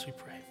business with us, we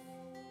pray.